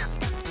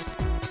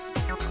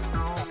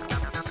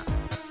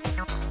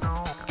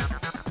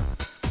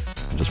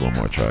 Just one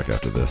more track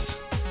after this.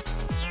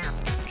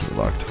 Keep it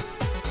locked.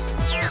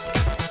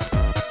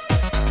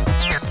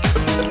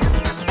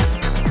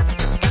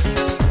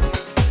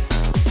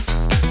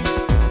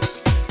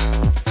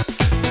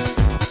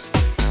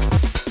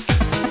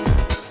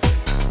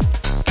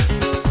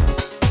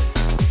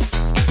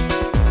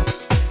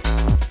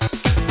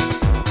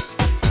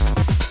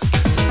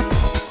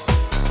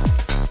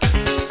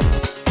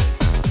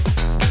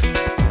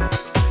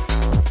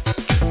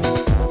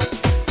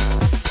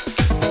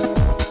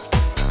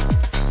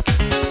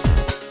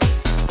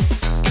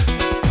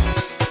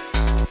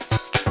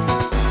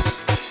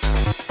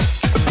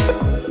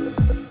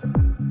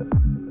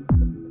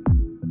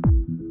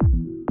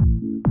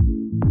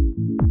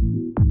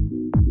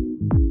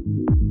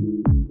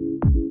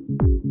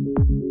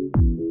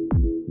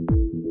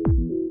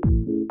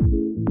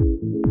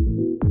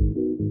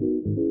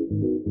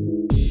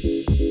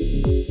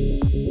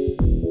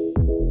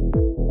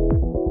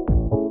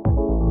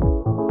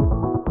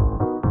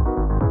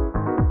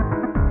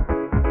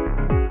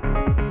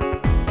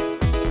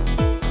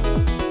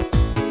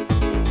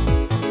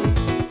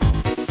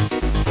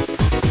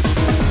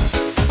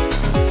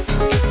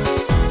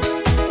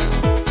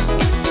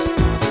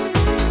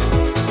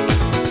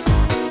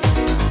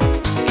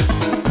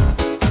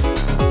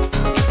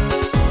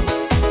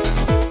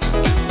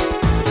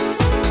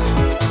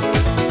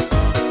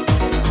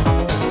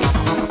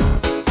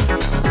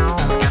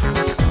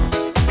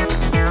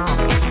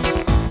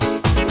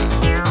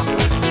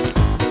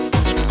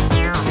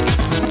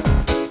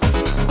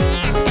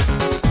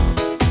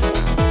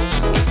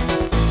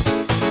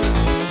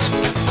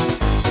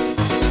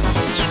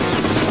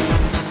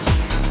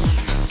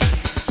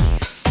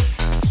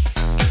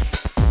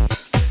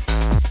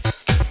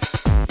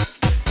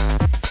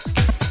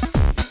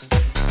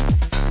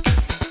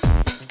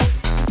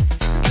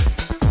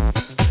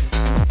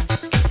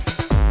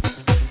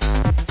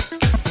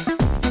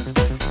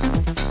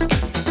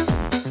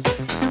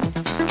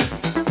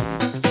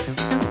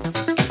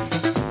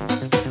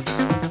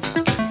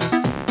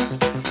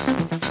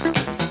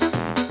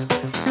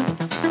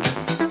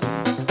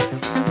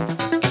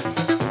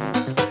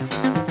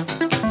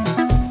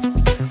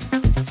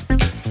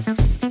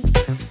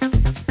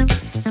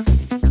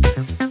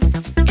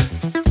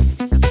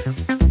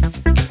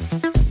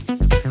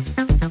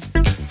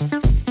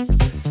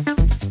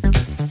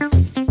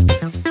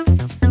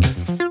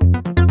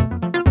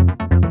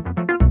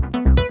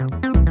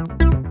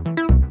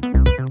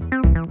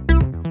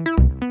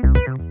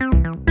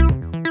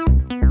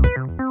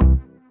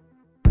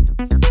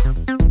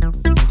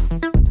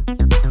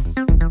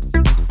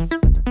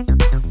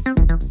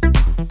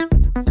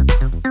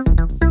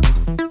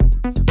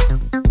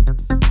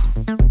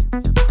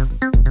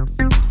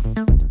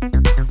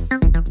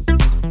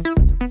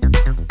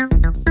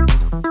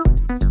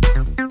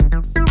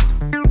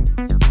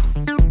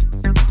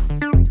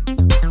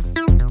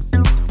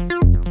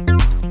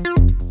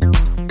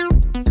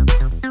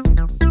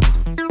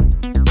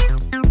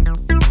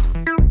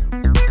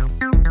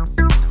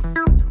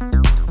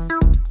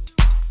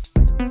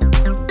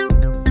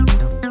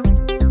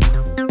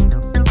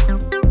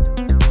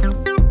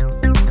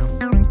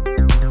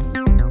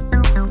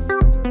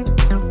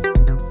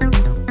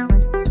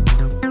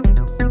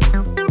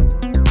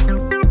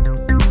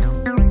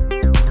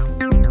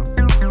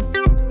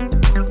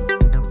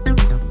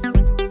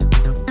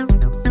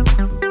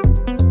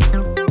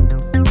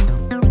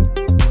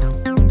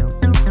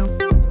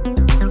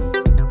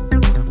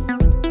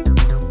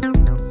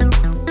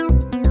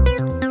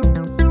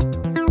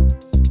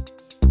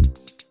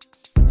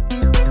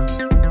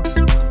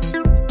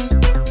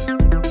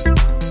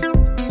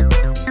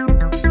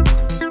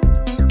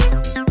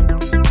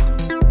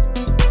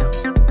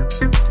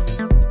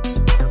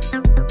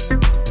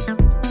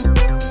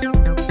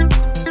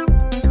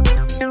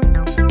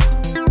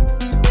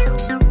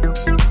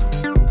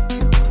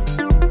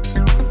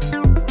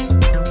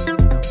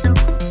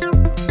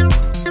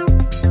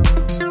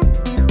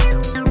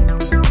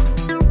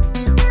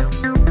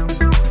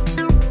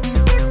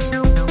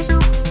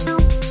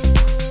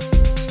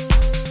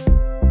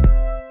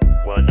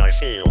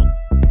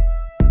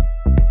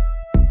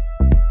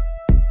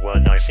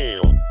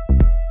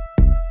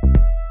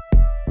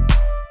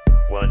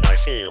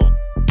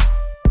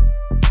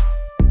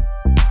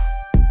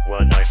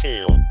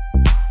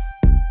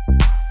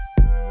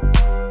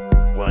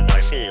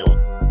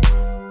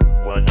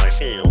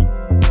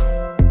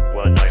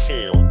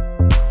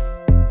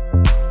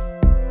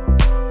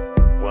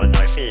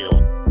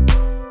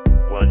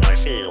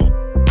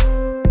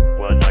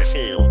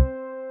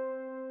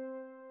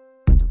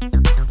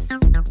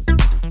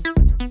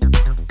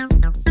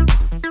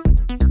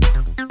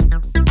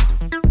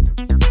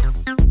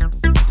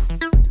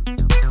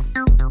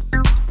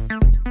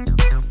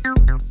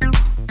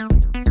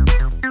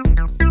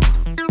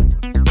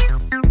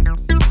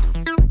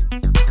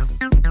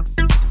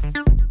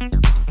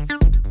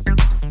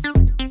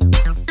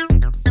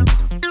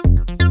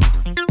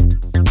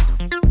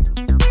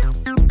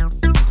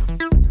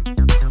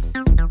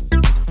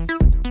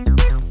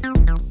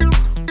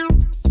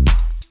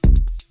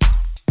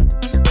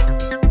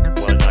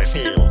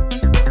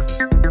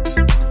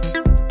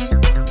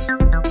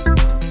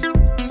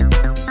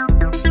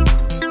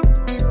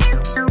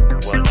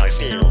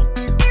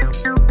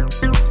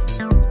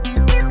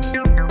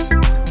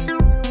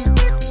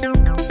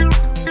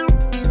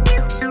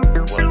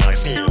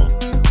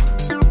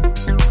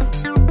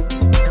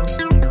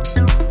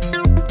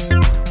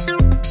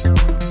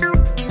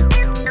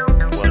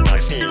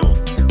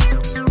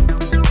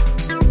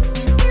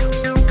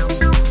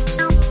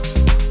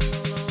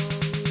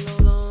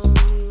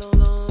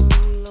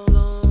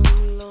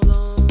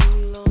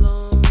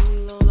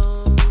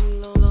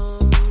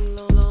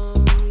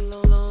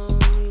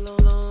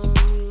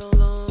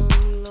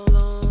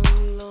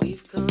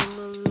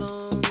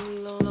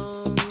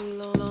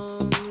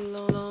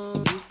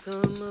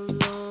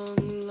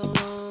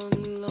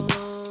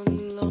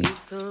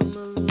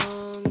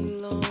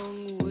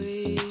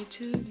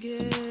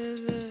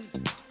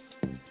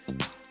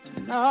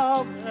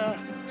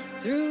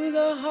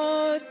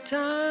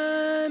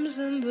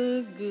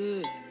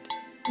 good.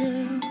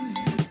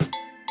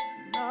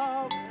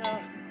 No,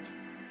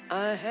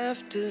 I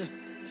have to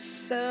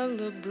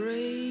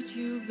celebrate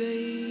you,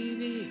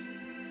 baby.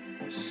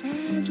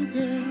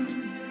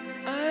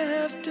 I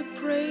have to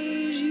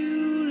praise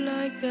you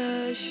like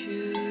I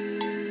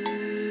should.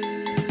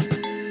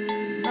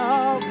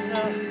 Oh,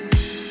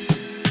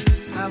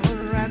 I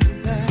would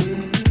rather that.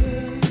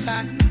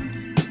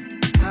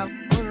 I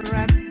would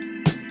rather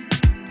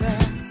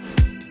that.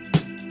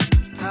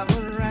 I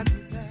would rather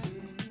that.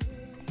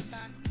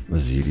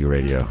 This is UD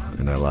Radio,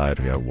 and I lied.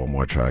 We got one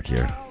more track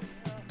here.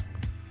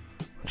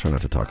 I'll try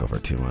not to talk over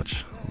too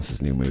much. This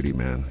is New Moody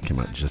Man. Came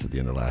out just at the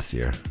end of last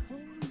year.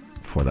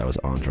 Before that was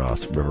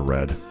Andros, River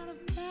Red.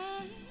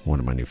 One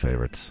of my new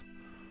favorites.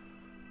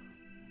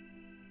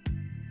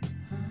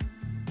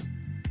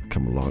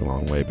 Come a long,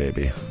 long way,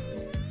 baby.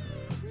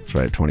 That's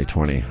right,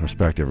 2020.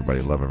 Respect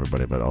everybody, love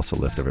everybody, but also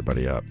lift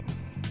everybody up.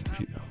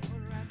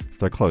 If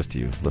they're close to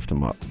you, lift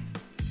them up.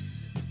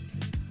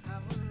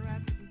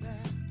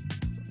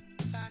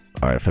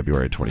 All right,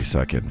 February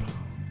 22nd.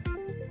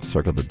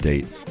 Circle the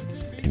date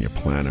in your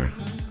planner.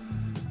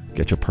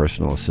 Get your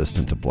personal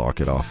assistant to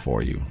block it off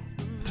for you.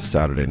 It's a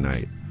Saturday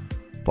night.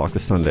 Block the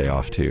Sunday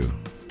off too.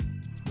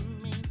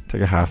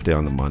 Take a half day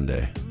on the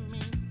Monday.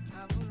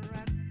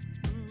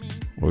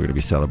 We're going to be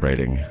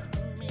celebrating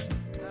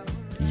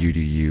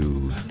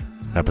UDU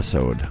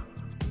episode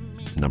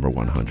number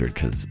 100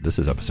 because this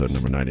is episode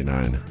number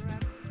 99.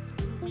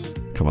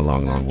 Come a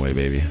long, long way,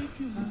 baby.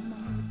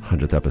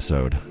 100th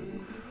episode.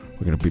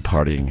 We're going to be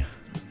partying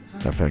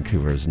at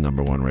Vancouver's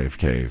 #1 rave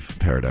cave,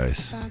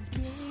 Paradise.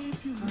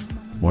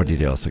 More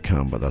details to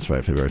come, but that's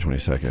right, February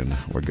 22nd.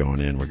 We're going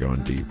in, we're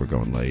going deep, we're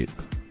going late.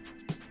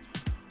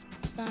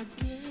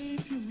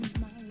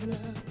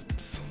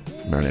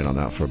 Marinate on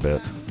that for a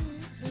bit.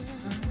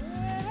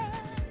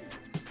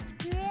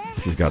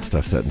 If you've got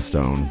stuff set in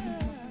stone,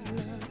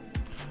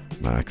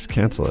 Max,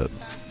 cancel it.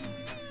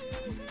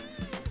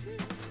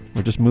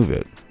 Or just move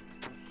it.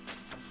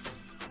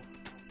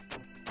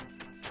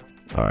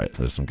 Alright,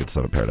 there's some good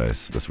stuff at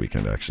Paradise this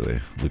weekend, actually.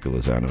 Luca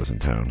Lozano's in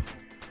town.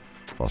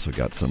 I've also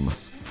got some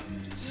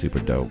super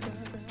dope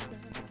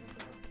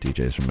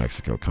DJs from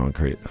Mexico,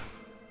 Concrete.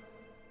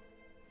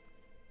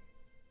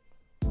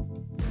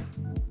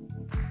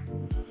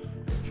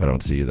 If I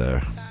don't see you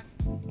there,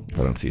 if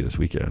I don't see you this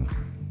weekend,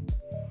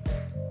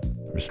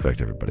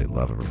 respect everybody,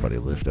 love everybody,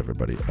 lift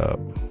everybody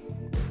up.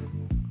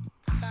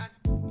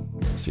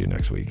 See you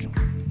next week.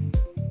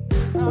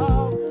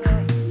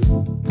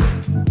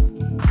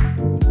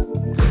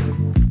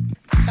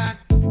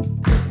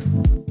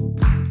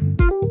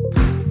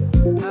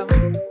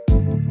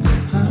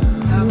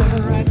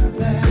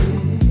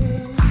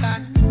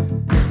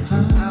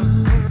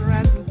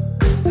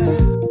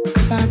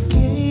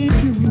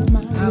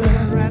 I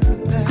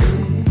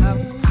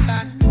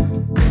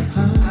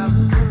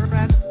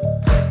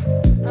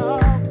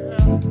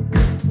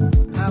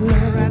would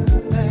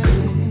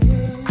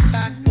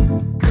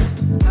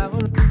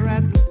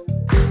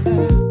rather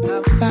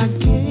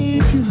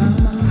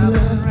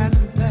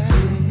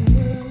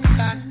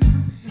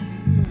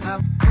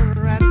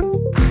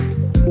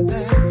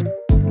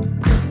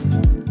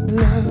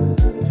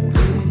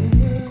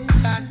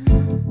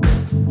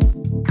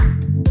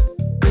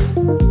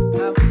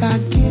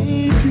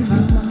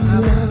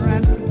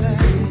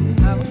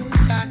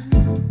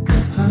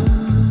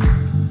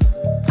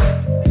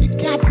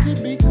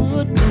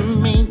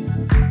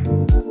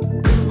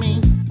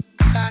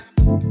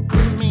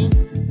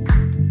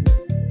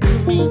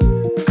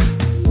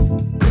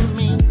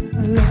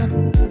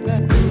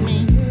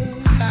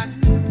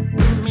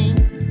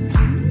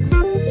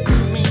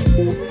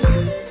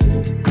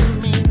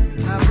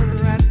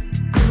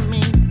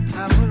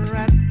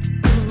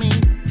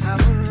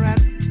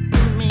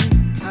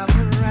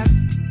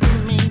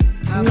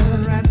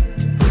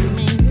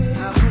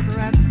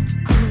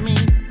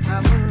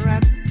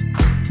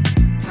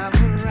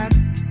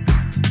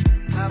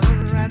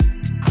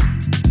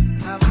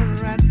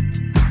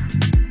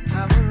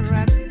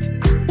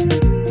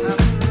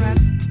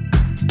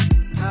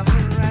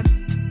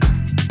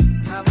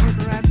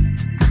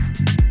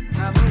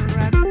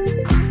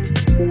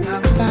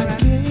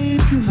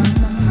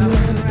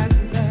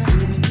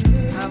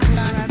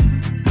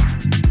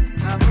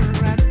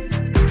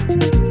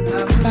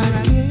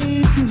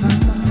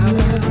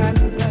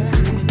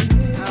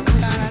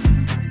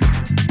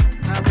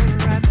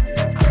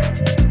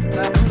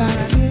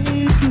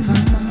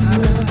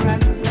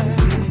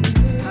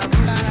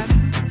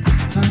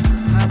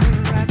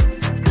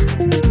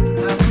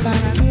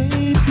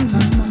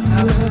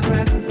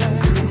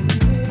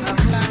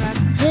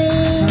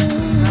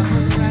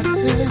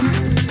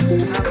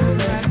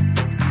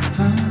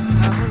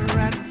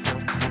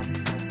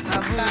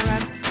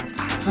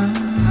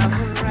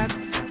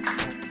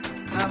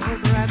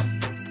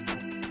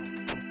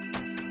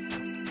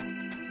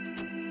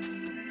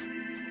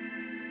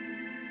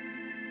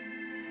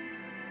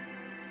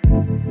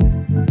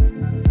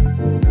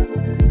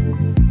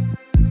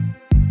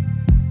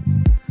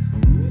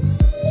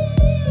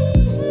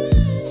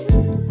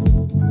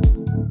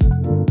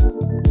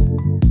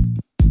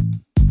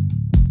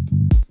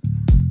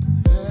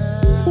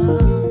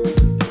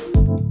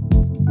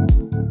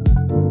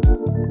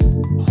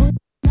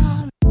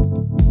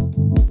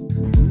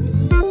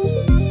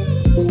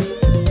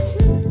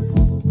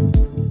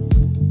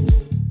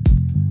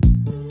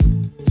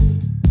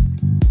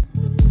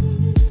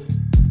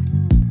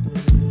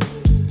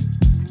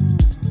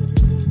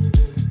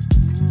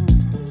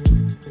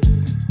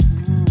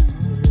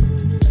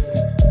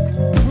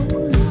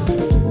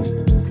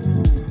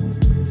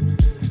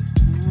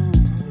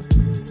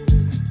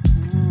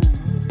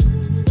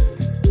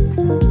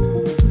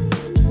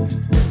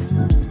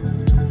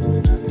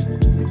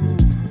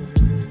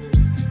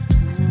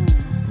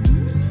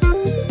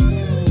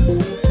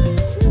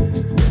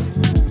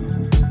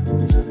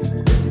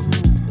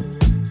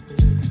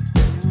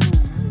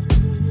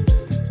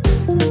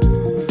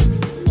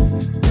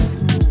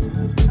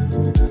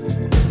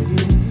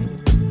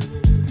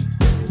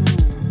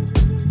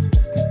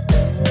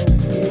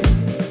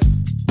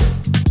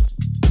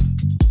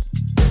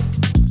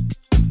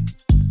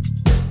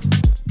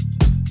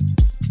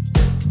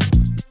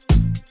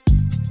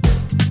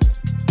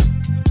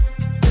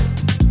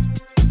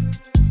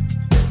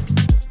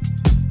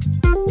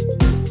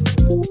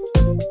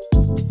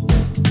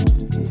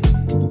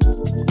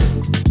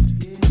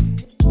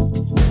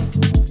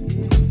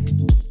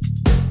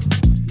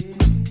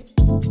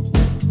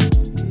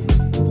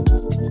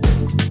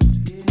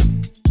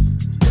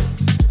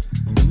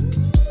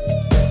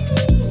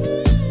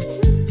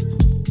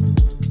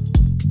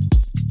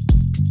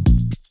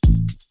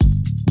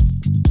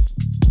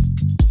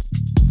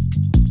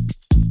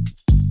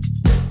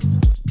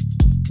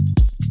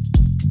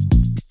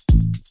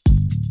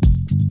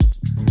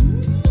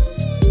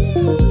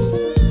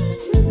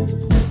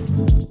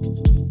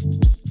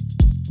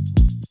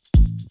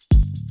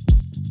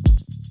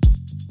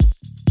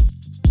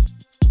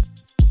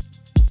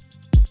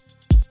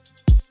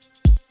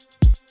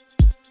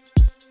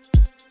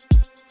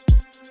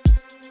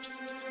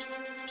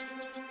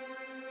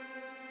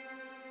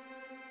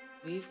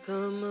We've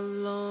come a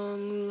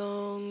long,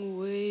 long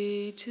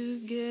way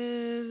together.